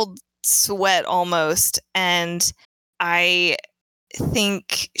cold sweat almost, and I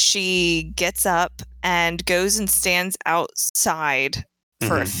think she gets up and goes and stands outside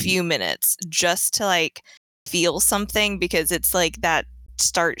for a few minutes just to like feel something, because it's like that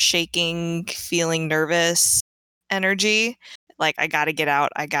start shaking, feeling nervous energy. Like, I gotta get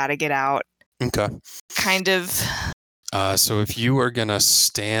out. Okay. Kind of. So if you are gonna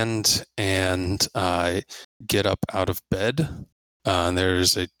stand and get up out of bed,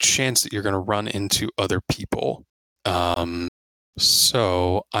 there's a chance that you're gonna run into other people.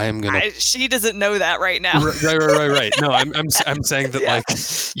 So I'm gonna. She doesn't know that right now. Right. No, I'm saying that, yeah, like,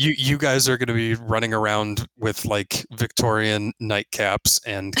 you guys are gonna be running around with like Victorian nightcaps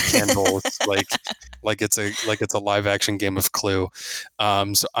and candles, like it's a live action game of Clue.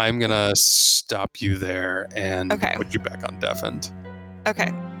 So I'm gonna stop you there and put you back on deafened.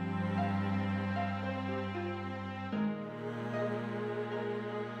 Okay.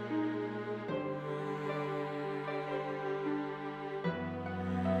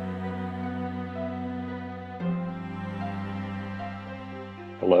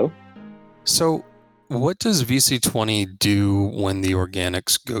 Hello? So, what does VC20 do when the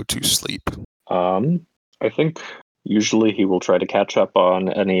organics go to sleep? I think usually he will try to catch up on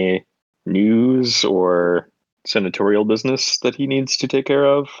any news or senatorial business that he needs to take care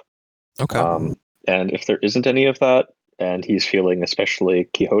of. Okay. And if there isn't any of that, and he's feeling especially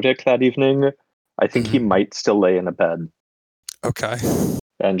quixotic that evening, I think he might still lay in a bed. Okay.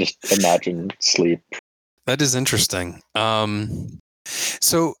 And just imagine sleep. That is interesting.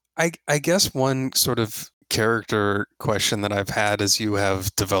 So I guess one sort of character question that I've had as you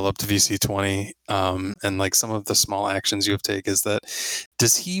have developed VC20 and like some of the small actions you have taken is that,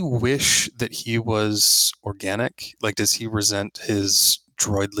 does he wish that he was organic? Like, does he resent his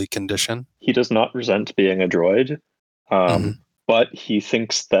droidly condition? He does not resent being a droid, but he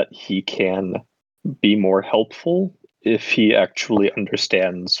thinks that he can be more helpful if he actually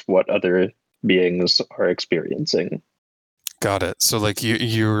understands what other beings are experiencing. Got it. So like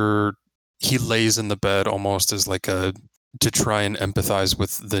he lays in the bed almost as like to try and empathize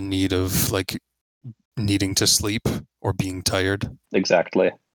with the need of like needing to sleep or being tired.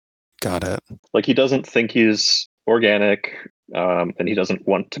 Exactly. Got it. Like, he doesn't think he's organic, and he doesn't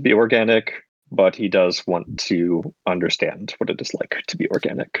want to be organic, but he does want to understand what it is like to be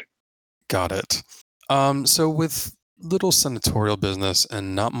organic. Got it. So with little senatorial business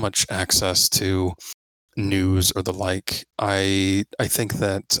and not much access to news or the like, I think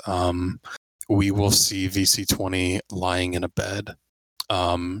that we will see VC20 lying in a bed.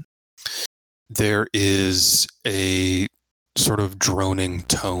 There is a sort of droning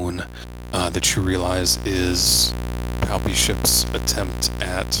tone that you realize is Palpy Ship's attempt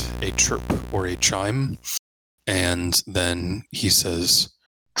at a chirp or a chime, and then he says,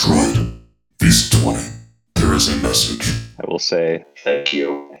 "Droid, VC20, there is a message." I will say thank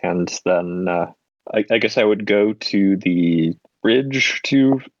you, and then I guess I would go to the bridge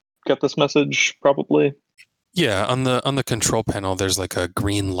to get this message, probably. Yeah, on the control panel, there's like a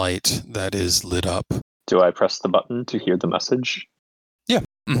green light that is lit up. Do I press the button to hear the message? Yeah.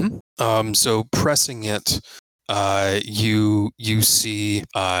 Mm-hmm. So pressing it, you see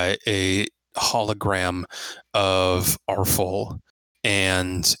a hologram of Arful,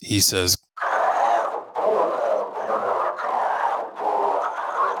 and he says,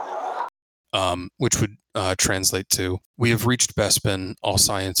 which would translate to, "We have reached Bespin. All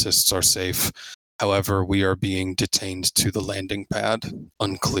scientists are safe. However, we are being detained to the landing pad.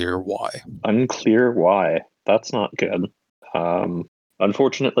 Unclear why." Unclear why. That's not good.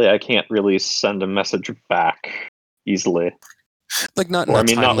 Unfortunately, I can't really send a message back easily. Like not one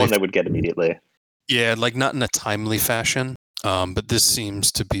I would get immediately. Yeah, like not in a timely fashion, but this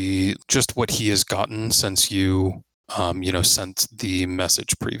seems to be just what he has gotten since you, sent the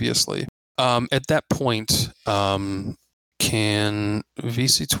message previously. At that point, can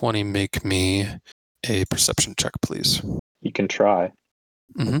VC20 make me a perception check, please? You can try.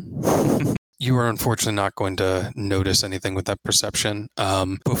 Mm-hmm. You are unfortunately not going to notice anything with that perception.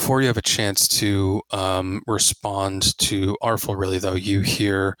 Before you have a chance to respond to Artful, really, though, you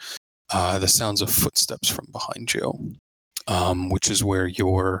hear the sounds of footsteps from behind you, which is where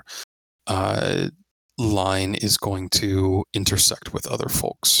your line is going to intersect with other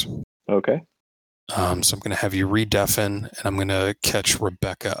folks. Okay. So I'm going to have you re-deafen, and I'm going to catch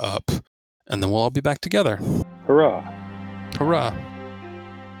Rebecca up, and then we'll all be back together. Hurrah. Hurrah.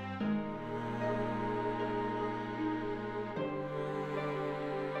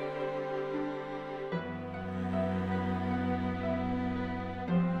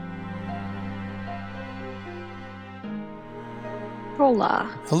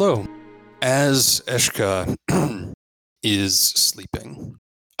 Hola. Hello. As Eshka is sleeping,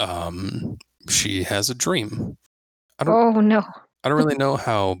 she has a dream. Oh, no. I don't really know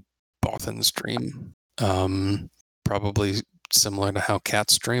how Bothan's dream. Probably similar to how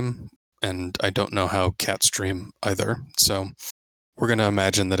cats dream, and I don't know how cats dream either. So we're going to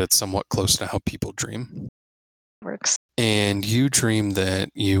imagine that it's somewhat close to how people dream. Works. And you dream that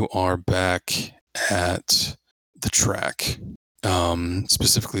you are back at the track,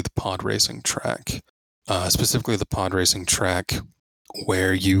 specifically the pod racing track. Specifically the pod racing track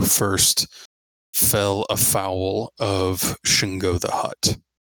where you first fell afoul of Shingo the Hutt.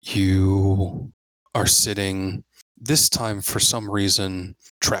 You are sitting, this time for some reason,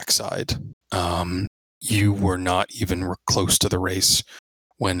 trackside. You were not even close to the race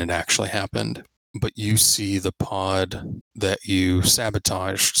when it actually happened, but you see the pod that you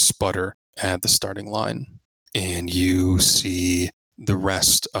sabotaged sputter at the starting line, and you see the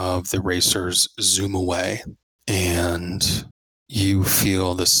rest of the racers zoom away, and you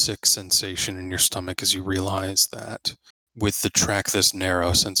feel the sick sensation in your stomach as you realize that with the track this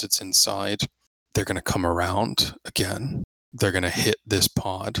narrow, since it's inside, they're going to come around again. They're going to hit this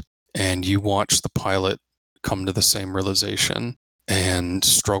pod, and you watch the pilot come to the same realization and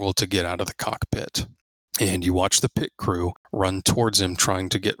struggle to get out of the cockpit. And you watch the pit crew run towards him trying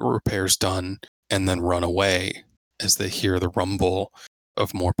to get repairs done and then run away as they hear the rumble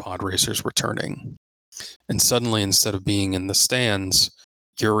of more pod racers returning. And suddenly, instead of being in the stands,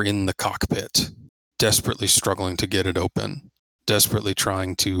 you're in the cockpit, desperately struggling to get it open, desperately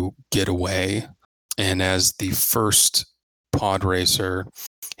trying to get away. And as the first pod racer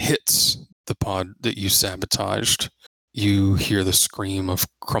hits the pod that you sabotaged, you hear the scream of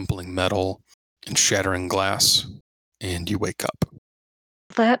crumpling metal and shattering glass, and you wake up.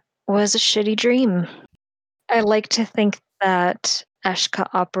 That was a shitty dream. I like to think that Eshka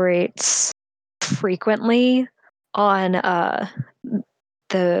operates frequently on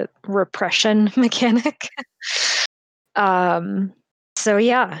the repression mechanic. So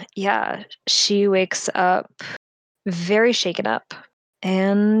yeah, she wakes up very shaken up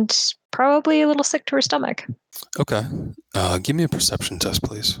and probably a little sick to her stomach. Okay. Give me a perception test,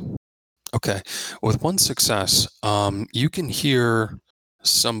 please. Okay. With one success, you can hear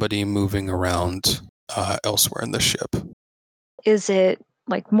somebody moving around elsewhere in the ship. Is it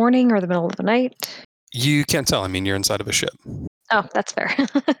like morning or the middle of the night? You can't tell. I mean, you're inside of a ship. Oh, that's fair.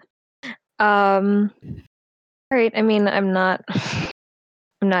 All right. I mean, I'm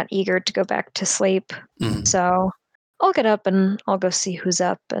not eager to go back to sleep. Mm-hmm. So I'll get up and I'll go see who's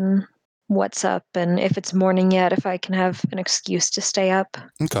up and what's up, and if it's morning yet, if I can have an excuse to stay up.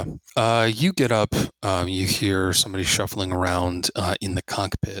 Okay. You get up, you hear somebody shuffling around in the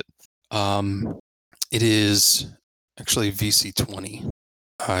cockpit. It is actually VC20.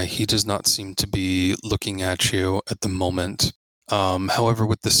 He does not seem to be looking at you at the moment. However,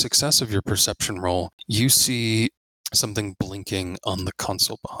 with the success of your perception roll, you see something blinking on the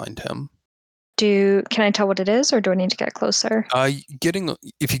console behind him. Can I tell what it is, or do I need to get closer?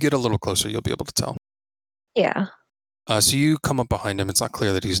 If you get a little closer, you'll be able to tell. Yeah. So you come up behind him. It's not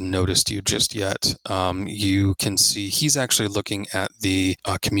clear that he's noticed you just yet. You can see he's actually looking at the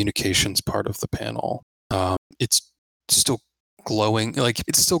communications part of the panel. It's still glowing,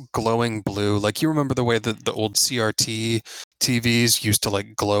 it's still glowing blue. Like, you remember the way that the old CRT TVs used to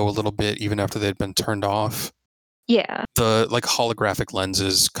glow a little bit even after they'd been turned off? Yeah. The holographic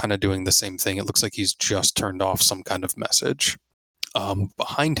lenses kind of doing the same thing. It looks like he's just turned off some kind of message.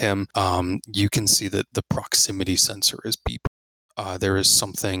 Behind him, you can see that the proximity sensor is beeping. There is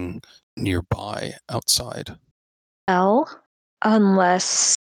something nearby outside. Well,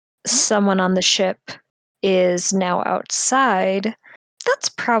 unless someone on the ship is now outside, that's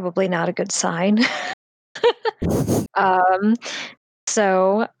probably not a good sign.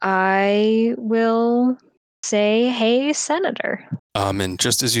 So I will say, "Hey, Senator." And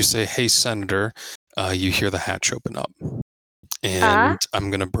just as you say, "Hey, Senator," you hear the hatch open up. And I'm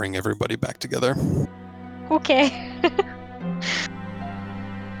going to bring everybody back together. Okay.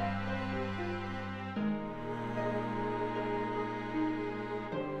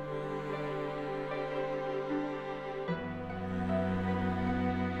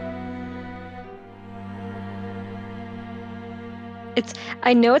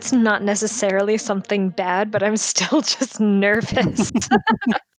 I know it's not necessarily something bad, but I'm still just nervous.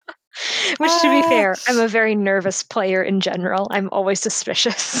 Which, to be fair, I'm a very nervous player in general. I'm always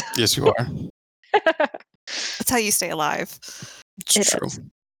suspicious. Yes, you are. That's how you stay alive. It's true. Is.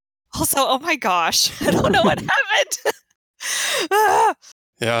 Also, oh my gosh, I don't know what happened.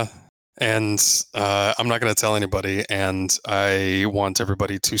 Yeah. And I'm not going to tell anybody. And I want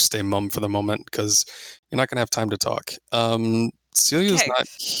everybody to stay mum for the moment because you're not going to have time to talk. Celia's not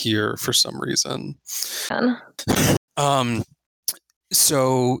here for some reason.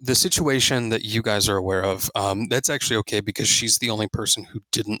 So the situation that you guys are aware of, that's actually okay because she's the only person who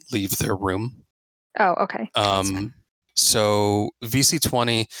didn't leave their room. Oh, okay. So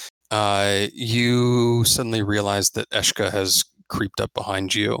VC20, you suddenly realize that Eshka has creeped up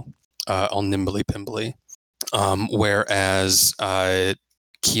behind you, all nimbly pimbly. Whereas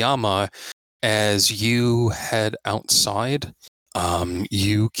Kiama, as you head outside,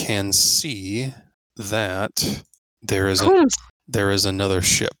 you can see that there is another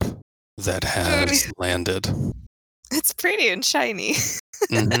ship that has landed. It's pretty and shiny.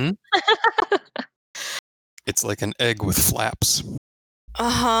 Mm-hmm. It's like an egg with flaps.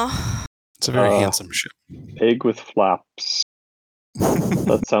 Uh-huh. It's a very handsome ship. Egg with flaps.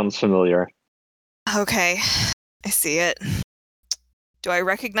 That sounds familiar. Okay, I see it. Do I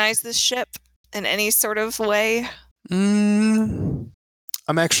recognize this ship in any sort of way? I'm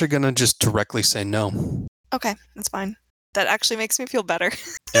actually going to just directly say no. Okay, that's fine. That actually makes me feel better.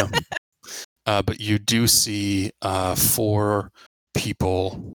 Yeah. But you do see 4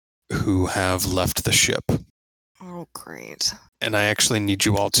 people who have left the ship. Oh, great. And I actually need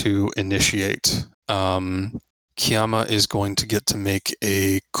you all to initiate. Kiama is going to get to make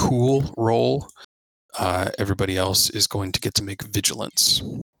a cool roll. Everybody else is going to get to make vigilance.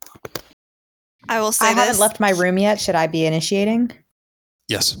 I will say I haven't left my room yet. Should I be initiating?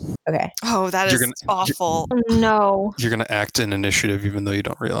 Yes. Okay. Oh, that is awful. No. You're going to act in initiative even though you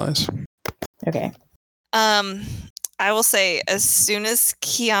don't realize. Okay. I will say as soon as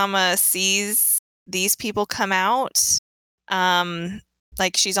Kiama sees these people come out,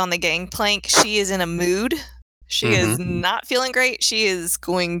 like she's on the gangplank, she is in a mood. She is not feeling great. She is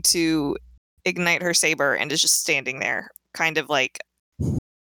going to ignite her saber and is just standing there, kind of like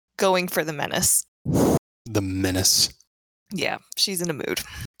going for the menace. The menace. Yeah, she's in a mood.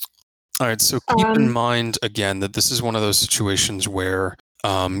 All right, so keep in mind, again, that this is one of those situations where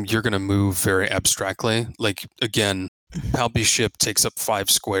you're going to move very abstractly. Like, again, Palpy's ship takes up 5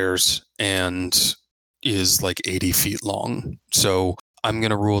 squares and is like 80 feet long. So I'm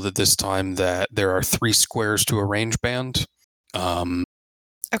going to rule that this time that there are 3 squares to a range band.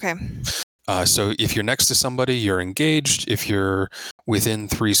 Okay. So if you're next to somebody, you're engaged. If you're within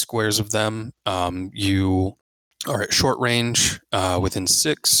 3 squares of them, you are at short range. Within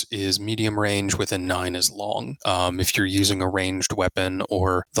 6 is medium range. Within 9 is long. If you're using a ranged weapon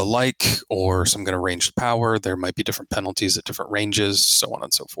or the like, or some kind of ranged power, there might be different penalties at different ranges, so on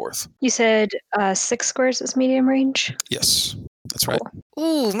and so forth. You said 6 squares is medium range? Yes, that's right.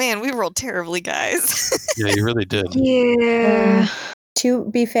 Ooh, man, we rolled terribly, guys. Yeah, you really did. Yeah. To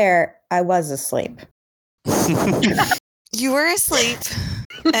be fair, I was asleep. You were asleep,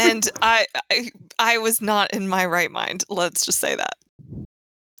 and I was not in my right mind. Let's just say that.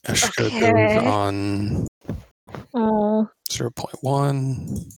 Eshka goes on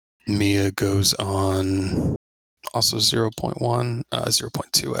 0.1. Mia goes on also 0.1,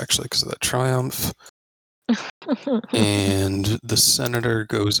 0.2 actually because of that triumph. And the senator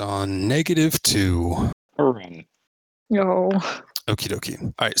goes on -2. No. Okie dokie.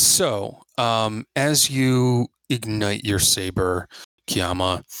 All right. So, as you ignite your saber,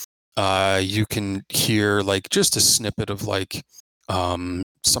 Kiama, you can hear like just a snippet of like some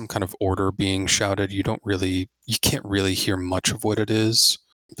kind of order being shouted. You can't really hear much of what it is,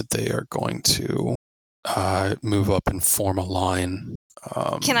 but they are going to move up and form a line.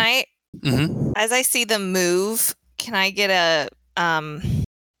 Can I, as I see them move, can I get a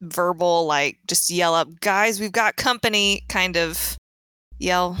verbal, like just yell up, guys, we've got company kind of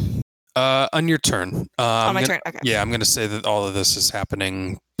yell? On your turn. On my turn. Okay. Yeah, I'm going to say that all of this is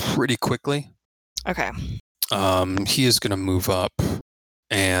happening pretty quickly. Okay. He is going to move up,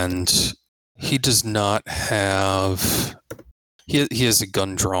 and he does not have. He has a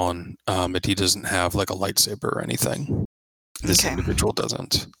gun drawn, but he doesn't have like a lightsaber or anything. This individual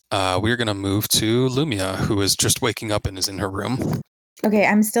doesn't. We're going to move to Lumia, who is just waking up and is in her room. Okay,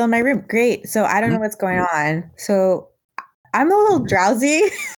 I'm still in my room. Great. So I don't know what's going on. So I'm a little drowsy.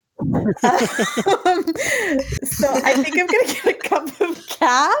 So I think I'm going to get a cup of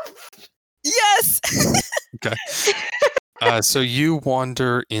calf. Yes. Okay. So you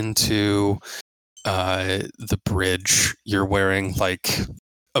wander into the bridge. You're wearing like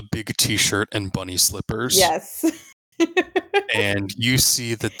a big t-shirt and bunny slippers. Yes. And you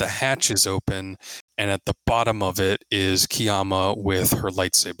see that the hatch is open, and at the bottom of it is Kiama with her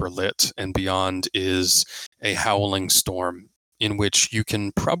lightsaber lit, and beyond is a howling storm in which you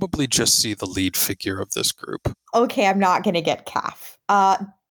can probably just see the lead figure of this group. Okay, I'm not going to get calf.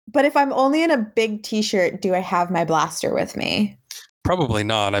 But if I'm only in a big t-shirt, do I have my blaster with me? Probably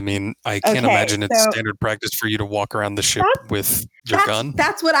not. I mean, I can't imagine it's standard practice for you to walk around the ship with your gun.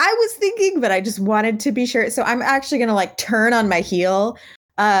 That's what I was thinking, but I just wanted to be sure. So I'm actually going to like turn on my heel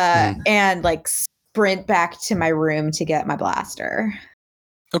and like sprint back to my room to get my blaster.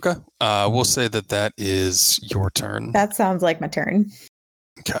 Okay. We'll say that is your turn. That sounds like my turn.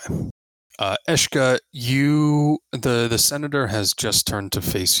 Okay. Eshka, the senator has just turned to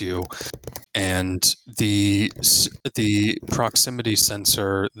face you, and the proximity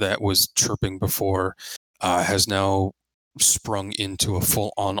sensor that was chirping before has now sprung into a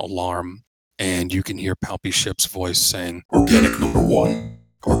full-on alarm, and you can hear Palpy Ship's voice saying, "Organic number 1.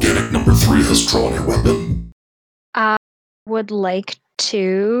 Organic number 3 has drawn a weapon." I would like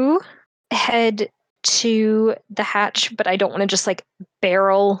to head to the hatch, but I don't want to just like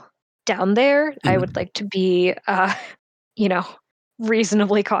barrel down there. I would like to be,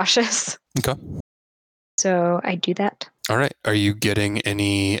 reasonably cautious. Okay. So I do that. All right. Are you getting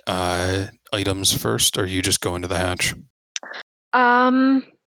any items first, or are you just going to the hatch? My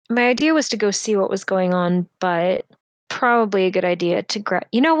idea was to go see what was going on, but probably a good idea to grab.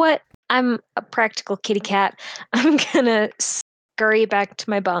 You know what? I'm a practical kitty cat. I'm gonna scurry back to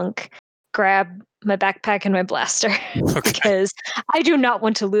my bunk, grab my backpack and my blaster, because I do not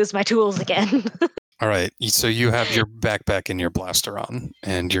want to lose my tools again. All right. So you have your backpack and your blaster on,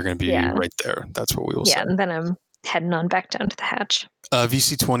 and you're going to be right there. That's what we will say. Yeah, and then I'm heading on back down to the hatch.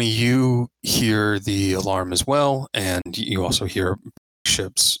 VC-20, you hear the alarm as well, and you also hear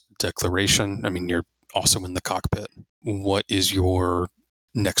ship's declaration. I mean, you're also in the cockpit. What is your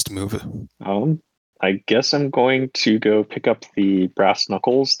next move? I guess I'm going to go pick up the brass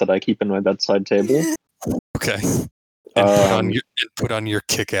knuckles that I keep in my bedside table. Okay. And put on your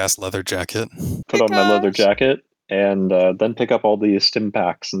kick-ass leather jacket. Put on my leather jacket, and then pick up all the stim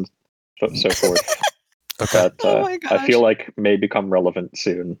packs and so forth. Okay. That I feel like may become relevant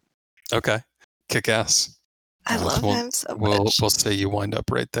soon. Okay. Kick-ass. I love him so much. We'll say you wind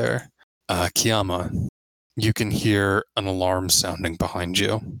up right there. Kiama, you can hear an alarm sounding behind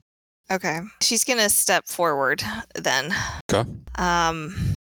you. Okay. She's going to step forward then. Okay. How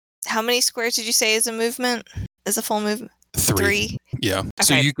many squares did you say is a movement? Is a full movement? 3. Yeah. Okay.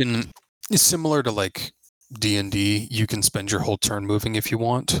 So you can, similar to like D&D, you can spend your whole turn moving if you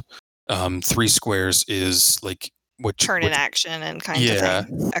want. 3 squares is like what turn in action and kind of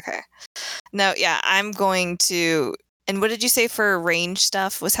thing. Okay. No, yeah, I'm going to. And what did you say for range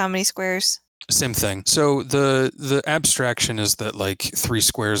stuff was how many squares? Same thing. So the abstraction is that like 3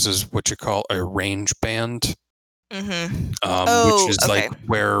 squares is what you call a range band, which is like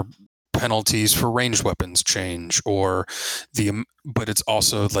where penalties for ranged weapons change, or but it's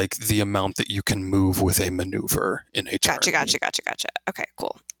also like the amount that you can move with a maneuver in a turn. Gotcha. Okay,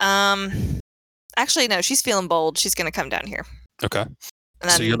 cool. Actually, no, she's feeling bold. She's going to come down here. Okay.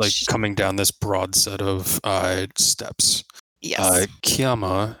 So you're like coming down this broad set of steps. Yes.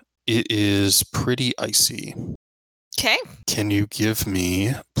 Kiama, it is pretty icy. Okay. Can you give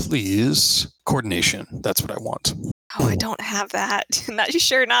me, please, coordination? That's what I want. Oh, I don't have that. Not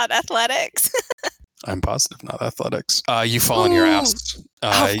sure, not athletics. I'm positive, not athletics. You fall on your ass.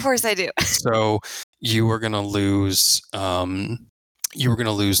 Of course I do. So you were gonna lose. You were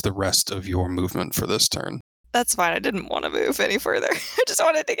gonna lose the rest of your movement for this turn. That's fine. I didn't want to move any further. I just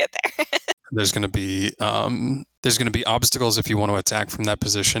wanted to get there. There's gonna be obstacles if you want to attack from that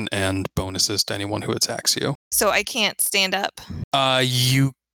position, and bonuses to anyone who attacks you. So I can't stand up.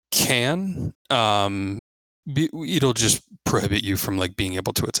 You can. It'll just prohibit you from like being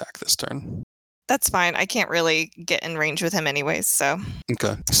able to attack this turn. That's fine. I can't really get in range with him anyways, so.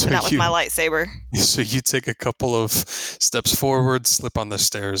 Okay. So not with my lightsaber. So you take a couple of steps forward, slip on the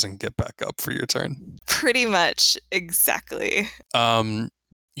stairs, and get back up for your turn. Pretty much, exactly.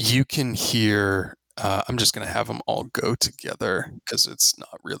 You can hear. I'm just going to have them all go together because it's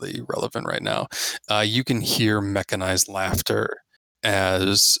not really relevant right now. You can hear mechanized laughter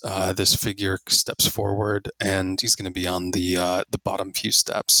as this figure steps forward, and he's going to be on the bottom few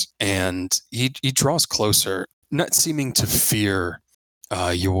steps, and he draws closer, not seeming to fear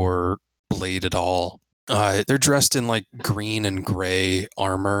your blade at all. They're dressed in like green and gray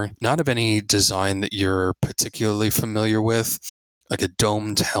armor, not of any design that you're particularly familiar with, like a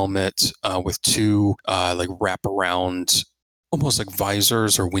domed helmet with two like wraparound, almost like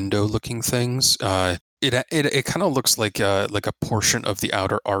visors or window looking things. It kind of looks like a portion of the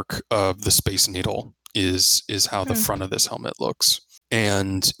outer arc of the Space Needle is how the front of this helmet looks.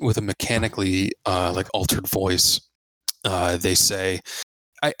 And with a mechanically like altered voice, they say,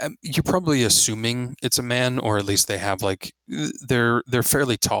 you're probably assuming it's a man, or at least they have like they're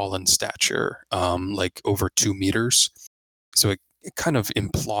fairly tall in stature, like over 2 meters. So it kind of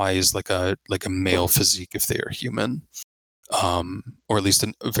implies like a male physique if they are human. Or at least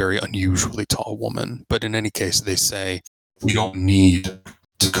a very unusually tall woman. But in any case, they say, we don't need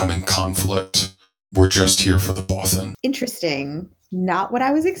to come in conflict. We're just here for the Bothan. Interesting. Not what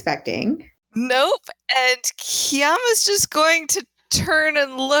I was expecting. Nope. And Kiama's just going to turn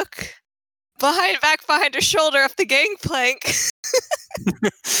and look back behind her shoulder up the gangplank.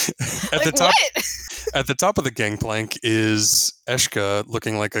 At the top of the gangplank is Eshka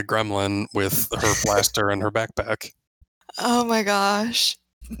looking like a gremlin with her blaster and her backpack. Oh my gosh.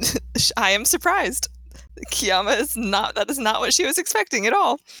 I am surprised. Kiama is not what she was expecting at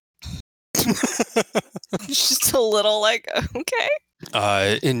all. Just a little like, okay.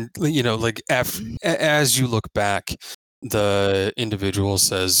 And you know, like as you look back, the individual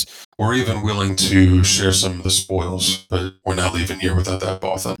says, we're even willing to share some of the spoils, but we're not leaving here without that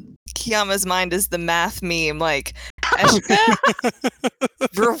Bothan. Kiama's mind is the math meme, like, Eshka?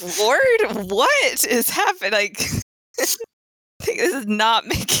 Reward? What is happening? Like, I think this is not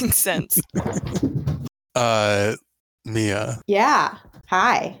making sense. Mia. Yeah.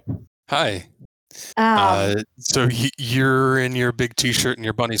 Hi. So you're in your big t-shirt and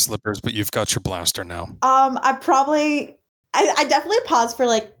your bunny slippers, but you've got your blaster now. I definitely pause for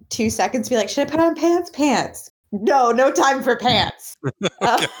like 2 seconds to be like, should I put on pants? No time for pants.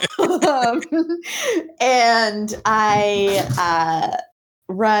 And I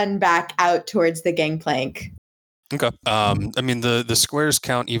run back out towards the gangplank. Okay. I mean, the squares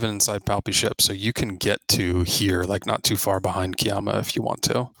count even inside Palpy ship, so you can get to here, like not too far behind Kiama if you want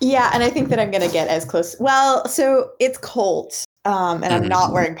to. Yeah, and I think that I'm going to get as close. Well, so it's cold, and I'm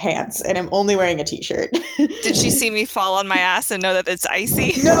not wearing pants, and I'm only wearing a t-shirt. Did she see me fall on my ass and know that it's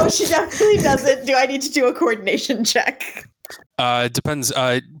icy? No, she definitely doesn't. Do I need to do a coordination check? It depends.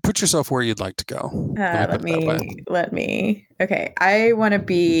 Put yourself where you'd like to go. Let me. Okay, I want to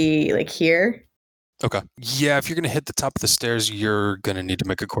be like here. Okay. Yeah, if you're going to hit the top of the stairs, you're going to need to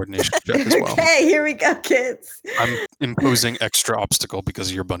make a coordination check as well. Okay, here we go, kids. I'm imposing extra obstacle because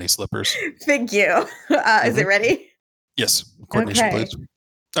of your bunny slippers. Thank you. Is it ready? Yes. Coordination, please.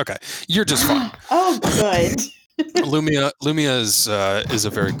 Okay. You're just fine. Oh, good. Lumia is a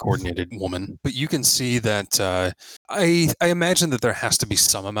very coordinated woman, but you can see that I imagine that there has to be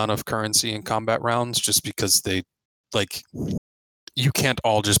some amount of currency in combat rounds just because they like... You can't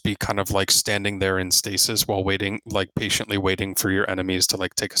all just be kind of like standing there in stasis while waiting, like patiently waiting for your enemies to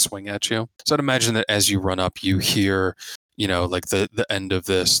like take a swing at you. So I'd imagine that as you run up, you hear, you know, like the end of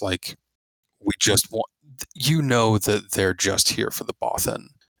this, like we just want, you know, that they're just here for the Bothan.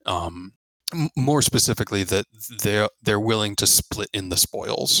 More specifically, that they're willing to split in the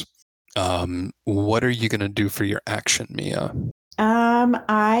spoils. What are you going to do for your action, Mia?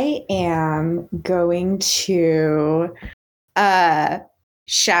 I am going to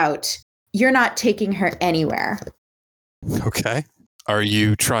shout, "You're not taking her anywhere." Okay. Are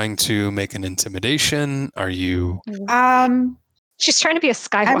you trying to make an intimidation? Are you She's trying to be a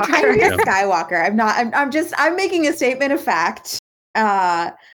Skywalker. I'm trying to be a Skywalker. I'm not. I'm making a statement of fact.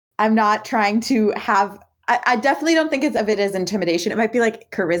 I'm not trying to have. I definitely don't think of it as intimidation. It might be like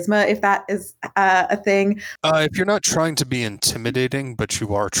charisma, if that is a thing. If you're not trying to be intimidating, but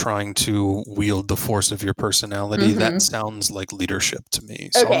you are trying to wield the force of your personality, that sounds like leadership to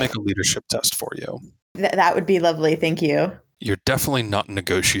me. So okay. I'll make a leadership test for you. That would be lovely. Thank you. You're definitely not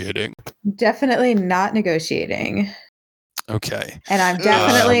negotiating. Definitely not negotiating. Okay. And I'm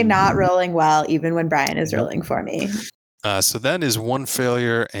definitely not rolling well, even when Brian is rolling for me. So that is one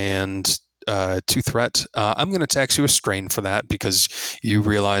failure and threat. I'm going to tax you a strain for that because you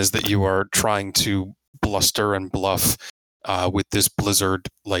realize that you are trying to bluster and bluff with this blizzard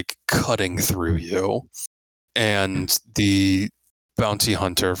like cutting through you. And the bounty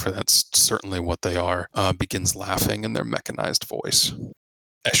hunter, for that's certainly what they are, begins laughing in their mechanized voice.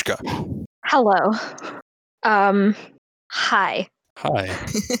 Eshka. Hello. Hi. Hi.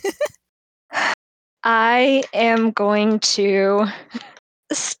 I am going to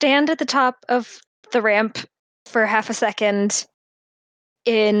stand at the top of the ramp for half a second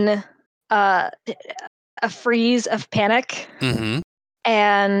in a freeze of panic. Mm-hmm.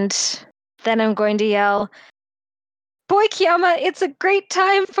 And then I'm going to yell, "Boy, Kiyama, it's a great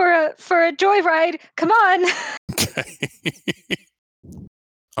time for a joyride. Come on." Okay.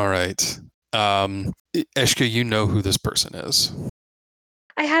 All right. Eshka, you know who this person is.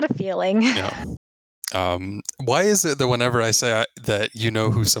 I had a feeling. Yeah. Why is it that whenever I say that you know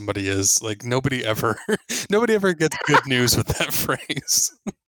who somebody is, like nobody ever gets good news with that phrase?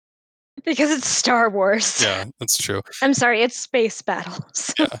 Because it's Star Wars. Yeah, that's true. I'm sorry, it's space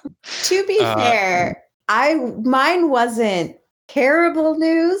battles. Yeah. To be fair, mine wasn't terrible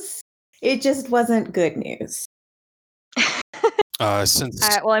news. It just wasn't good news. Well,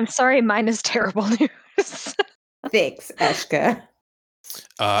 I'm sorry, mine is terrible news. Thanks, Eshka.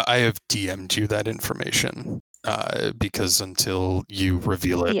 I have DM'd you that information because until you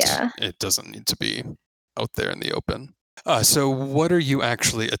reveal it, it doesn't need to be out there in the open. So what are you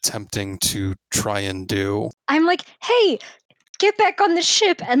actually attempting to try and do? I'm like, hey, get back on the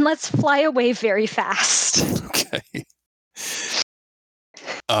ship and let's fly away very fast. Okay.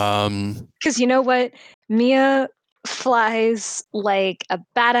 Because you know what? Mia flies like a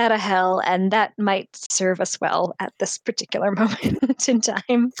bat out of hell, and that might serve us well at this particular moment in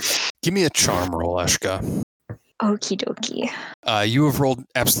time. Give me a charm roll, Eshka. Okie dokie. You have rolled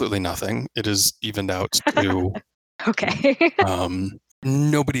absolutely nothing. It is evened out to... Okay.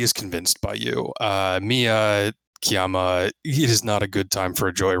 Nobody is convinced by you. Mia, Kiyama, it is not a good time for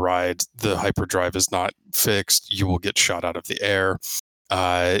a joyride. The hyperdrive is not fixed. You will get shot out of the air.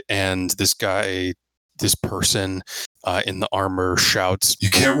 And this person in the armor shouts, "You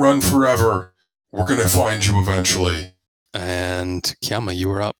can't run forever. We're going to find you eventually." And Kiyama, you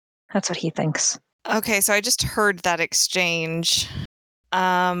were up. That's what he thinks. Okay, so I just heard that exchange.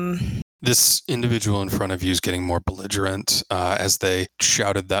 This individual in front of you is getting more belligerent as they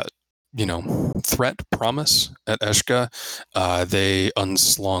shouted that, threat, promise at Eshka. They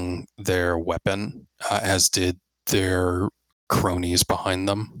unslung their weapon, as did their cronies behind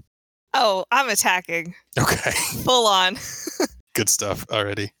them. Oh, I'm attacking. Okay. Full on. Good stuff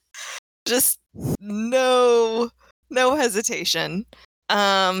already. Just no hesitation.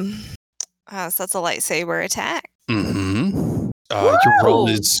 So that's a lightsaber attack. Mm-hmm. Your roll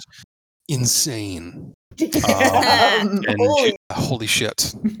is insane. Holy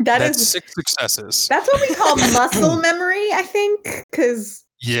shit. That's 6 successes. That's what we call muscle memory, I think.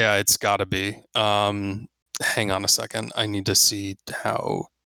 Yeah, it's gotta be. Hang on a second. I need to see how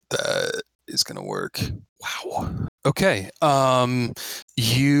that is gonna work. Wow. Okay.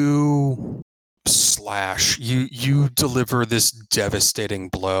 You slash. You deliver this devastating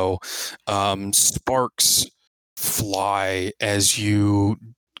blow. Sparks fly as you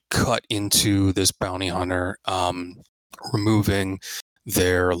cut into this bounty hunter, removing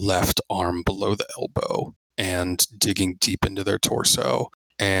their left arm below the elbow and digging deep into their torso.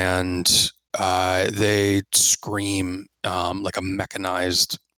 And they scream like a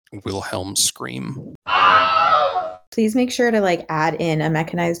mechanized Wilhelm scream. Please make sure to add in a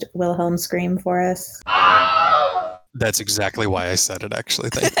mechanized Wilhelm scream for us. That's exactly why I said it, actually.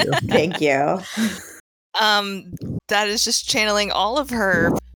 Thank you. Thank you. That is just channeling all of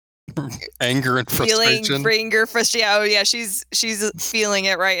her anger and frustration. Oh yeah, she's feeling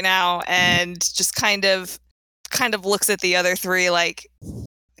it right now, and just kind of looks at the other three like,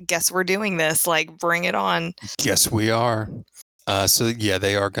 guess we're doing this. Like, bring it on. Yes, we are. So yeah,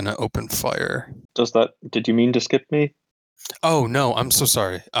 they are going to open fire. Did you mean to skip me? Oh no, I'm so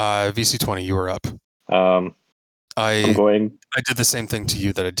sorry. VC20, you were up. I did the same thing to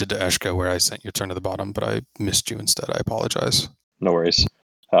you that I did to Eshka, where I sent your turn to the bottom, but I missed you instead. I apologize. No worries.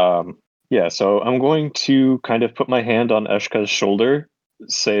 So I'm going to kind of put my hand on Eshka's shoulder,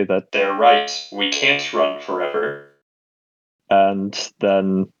 say that they're right, we can't run forever, and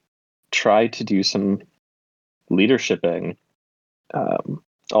then try to do some leadershiping.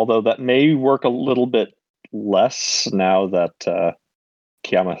 Although that may work a little bit less now that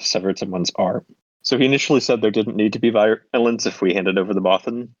Kiyama severed someone's arm. So he initially said there didn't need to be violence if we handed over the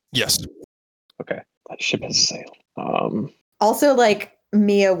Bothan? Yes. Okay. That ship has sailed. Also,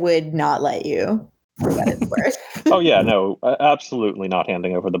 Mia would not let you, for what it's worth. Oh yeah, no, absolutely not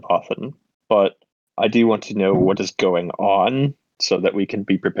handing over the boffin. But I do want to know what is going on so that we can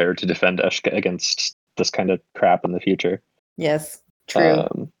be prepared to defend Eshka against this kind of crap in the future. Yes,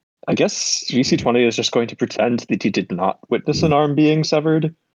 true. I guess VC20 is just going to pretend that he did not witness an arm being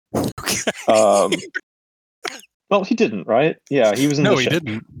severed. Well, he didn't, right? Yeah, he was in the ship. No, he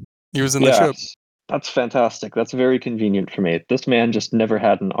didn't. He was in the ship. That's fantastic. That's very convenient for me. This man just never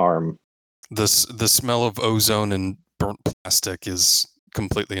had an arm. The smell of ozone and burnt plastic is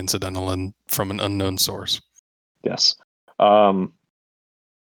completely incidental and from an unknown source. Yes. Trying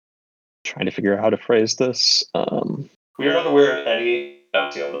to figure out how to phrase this. We are not aware of any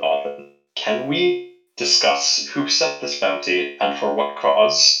bounty on the boffin. Can we discuss who set this bounty and for what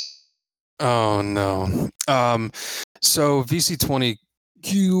cause? Oh no. So VC20,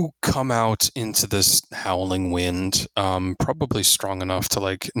 you come out into this howling wind, probably strong enough to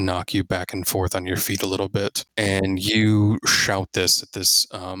like knock you back and forth on your feet a little bit, and you shout this at this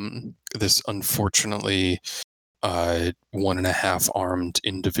this unfortunately 1.5 armed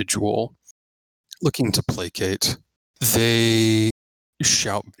individual looking to placate. They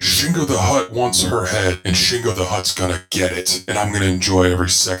shout, Shingo the Hutt wants her head, and Shingo the Hutt's gonna get it, and I'm gonna enjoy every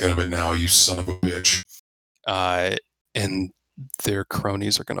second of it now, you son of a bitch. And their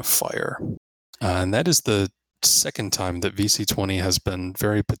cronies are gonna fire. And that is the second time that VC20 has been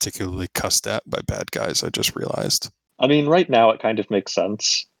very particularly cussed at by bad guys, I just realized. I mean, right now it kind of makes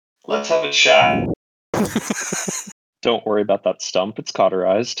sense. Let's have a chat. Don't worry about that stump, it's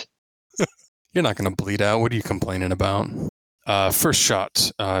cauterized. You're not going to bleed out. What are you complaining about? First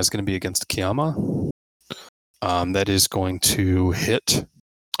shot is going to be against Kiyama. That is going to hit,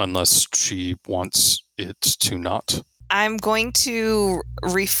 unless she wants it to not. I'm going to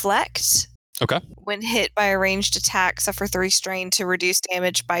reflect. Okay. When hit by a ranged attack, suffer 3 strain to reduce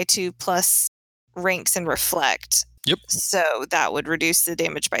damage by 2 plus ranks and reflect. Yep. So that would reduce the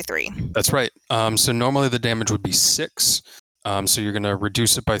damage by 3. That's right. So normally the damage would be 6. So you're going to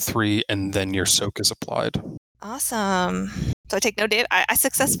reduce it by 3, and then your soak is applied. Awesome. So I take no damage. I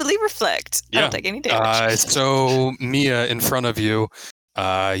successfully reflect. Yeah. I don't take any damage. So Mia, in front of you,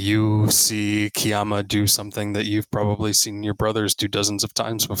 you see Kiyama do something that you've probably seen your brothers do dozens of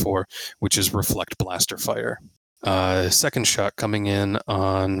times before, which is reflect blaster fire. Second shot coming in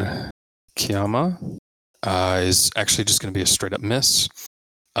on Kiyama is actually just going to be a straight up miss.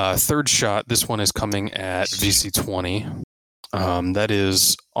 Third shot, this one is coming at VC20. That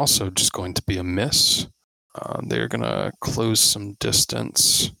is also just going to be a miss. They're going to close some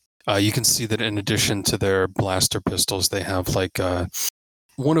distance. You can see that in addition to their blaster pistols, they have like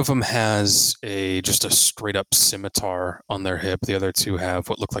one of them has just a straight up scimitar on their hip. The other two have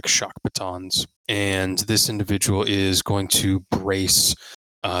what look like shock batons. And this individual is going to brace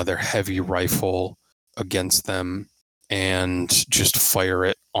their heavy rifle against them and just fire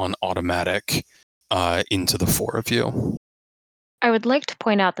it on automatic into the 4 of you. I would like to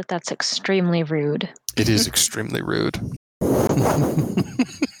point out that that's extremely rude. It is extremely rude. Oh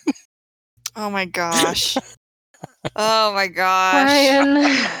my gosh. Oh my gosh.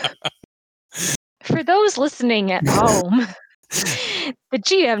 Ryan, for those listening at home, the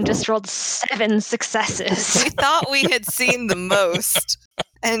GM just rolled 7 successes. We thought we had seen the most,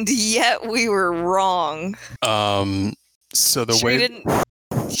 and yet we were wrong. So the sure way...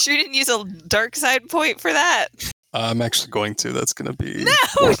 Sure didn't use a dark side point for that. I'm actually going to. That's going to be... No!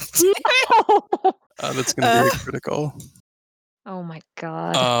 That's going to be critical. Oh my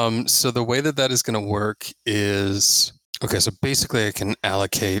god. So the way that is going to work is... Okay, so basically I can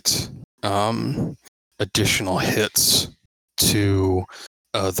allocate additional hits to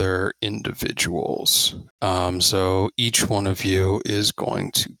other individuals. So each one of you is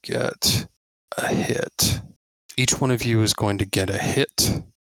going to get a hit. Each one of you is going to get a hit,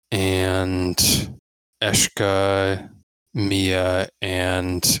 and Eshka, Mia,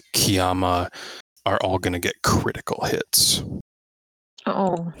 and Kiyama are all going to get critical hits.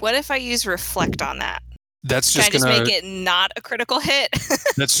 Oh. What if I use reflect on that? That's just Can I just make it not a critical hit?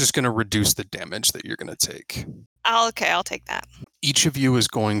 That's just going to reduce the damage that you're going to take. I'll take that. Each of you is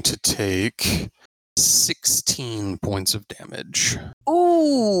going to take 16 points of damage.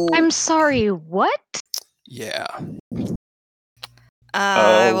 Ooh. I'm sorry, what? Yeah.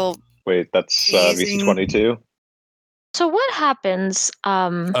 I will... Wait, that's VC22? So what happens, oh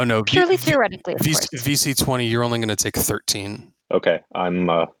no, purely theoretically, of course. VC20, you're only going to take 13. Okay, I'm...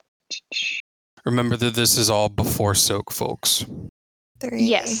 Remember that this is all before soak, folks. 3.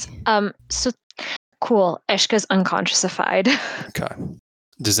 Yes. So, cool. Eshka's unconsciousified. Okay.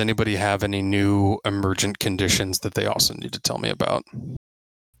 Does anybody have any new emergent conditions that they also need to tell me about?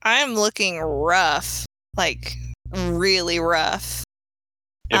 I'm looking rough. Like, really rough.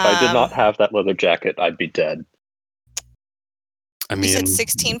 If I did not have that leather jacket, I'd be dead. I mean, you said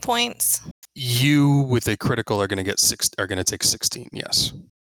 16 points? You, with a critical, are going to take 16, yes.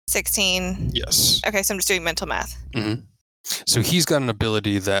 16? Yes. Okay, so I'm just doing mental math. Mm-hmm. So he's got an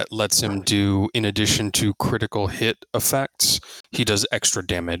ability that lets him do, in addition to critical hit effects, he does extra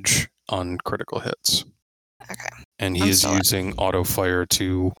damage on critical hits. Okay. And he is using auto fire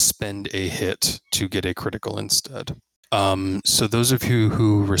to spend a hit to get a critical instead. So those of you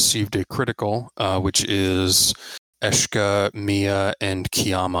who received a critical, which is Eshka, Mia, and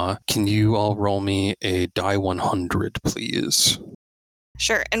Kiyama, can you all roll me a die 100, please?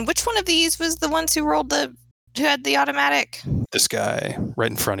 Sure. And which one of these was the ones who had the automatic? This guy,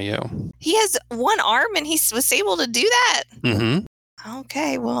 right in front of you. He has one arm and he was able to do that? Mm-hmm.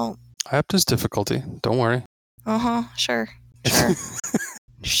 Okay, well... I upped his difficulty. Don't worry. Uh-huh, sure.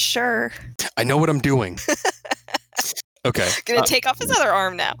 Sure. I know what I'm doing. Okay. Gonna take off his other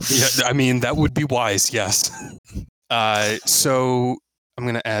arm now. Yeah, I mean, that would be wise, yes. So I'm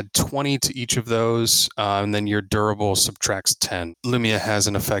going to add 20 to each of those, and then your durable subtracts 10. Lumia has,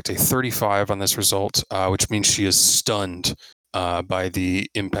 in effect, a 35 on this result, which means she is stunned by the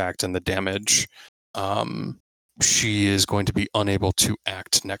impact and the damage. She is going to be unable to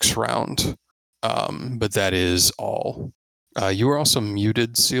act next round, but that is all. You are also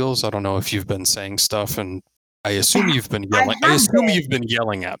muted, Seals. I don't know if you've been saying stuff, and I assume you've been yelling. You've been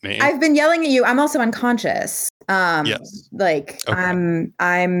yelling at me. I've been yelling at you. I'm also unconscious. Yes. Like okay.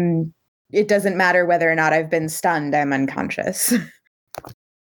 I'm. It doesn't matter whether or not I've been stunned. I'm unconscious.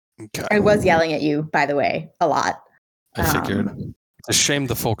 Okay. I was yelling at you, by the way, a lot. I figured. It's a shame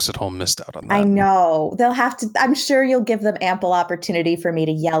the folks at home missed out on that. I know. They'll have to. I'm sure you'll give them ample opportunity for me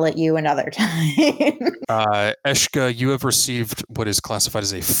to yell at you another time. Eshka, you have received what is classified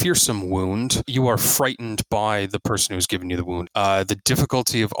as a fearsome wound. You are frightened by the person who's given you the wound. The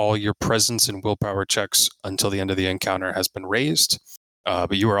difficulty of all your presence and willpower checks until the end of the encounter has been raised.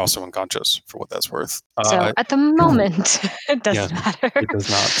 But you are also unconscious, for what that's worth. So at the moment, it doesn't matter. It does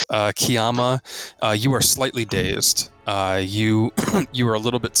not. Kiyama, you are slightly dazed. You are a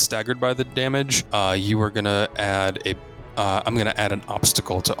little bit staggered by the damage. You are going to add I'm going to add an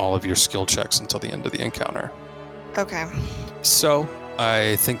obstacle to all of your skill checks until the end of the encounter. Okay. So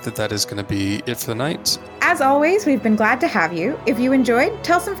I think that is going to be it for the night. As always, we've been glad to have you. If you enjoyed,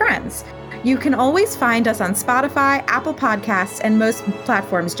 tell some friends. You can always find us on Spotify, Apple Podcasts, and most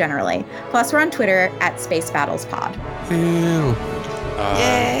platforms generally. Plus, we're on Twitter at Space Battles Pod. Ew.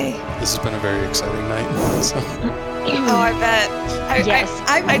 Yay. This has been a very exciting night. So. Oh, I bet.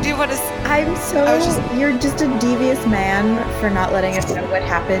 I do want to... You're just a devious man for not letting us know what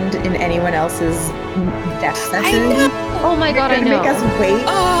happened in anyone else's death session. I know. Oh my god, I know. Make us wait.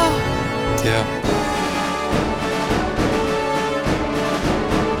 Oh. Yeah.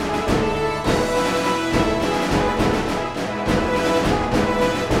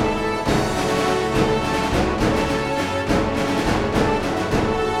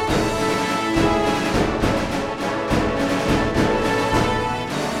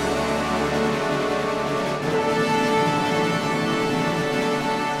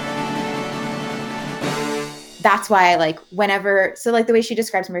 That's why, like, the way she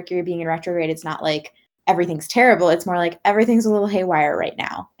describes Mercury being in retrograde, it's not like everything's terrible. It's more like everything's a little haywire right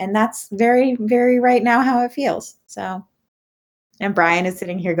now. And that's very, very right now how it feels. So, and Brian is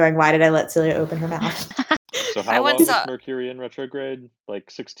sitting here going, why did I let Celia open her mouth? So how long is Mercury in retrograde?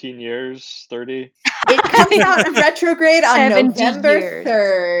 Like 16 years? 30? It comes out in retrograde on November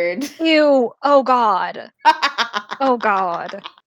 3rd. Ew. Oh, God. Oh, God.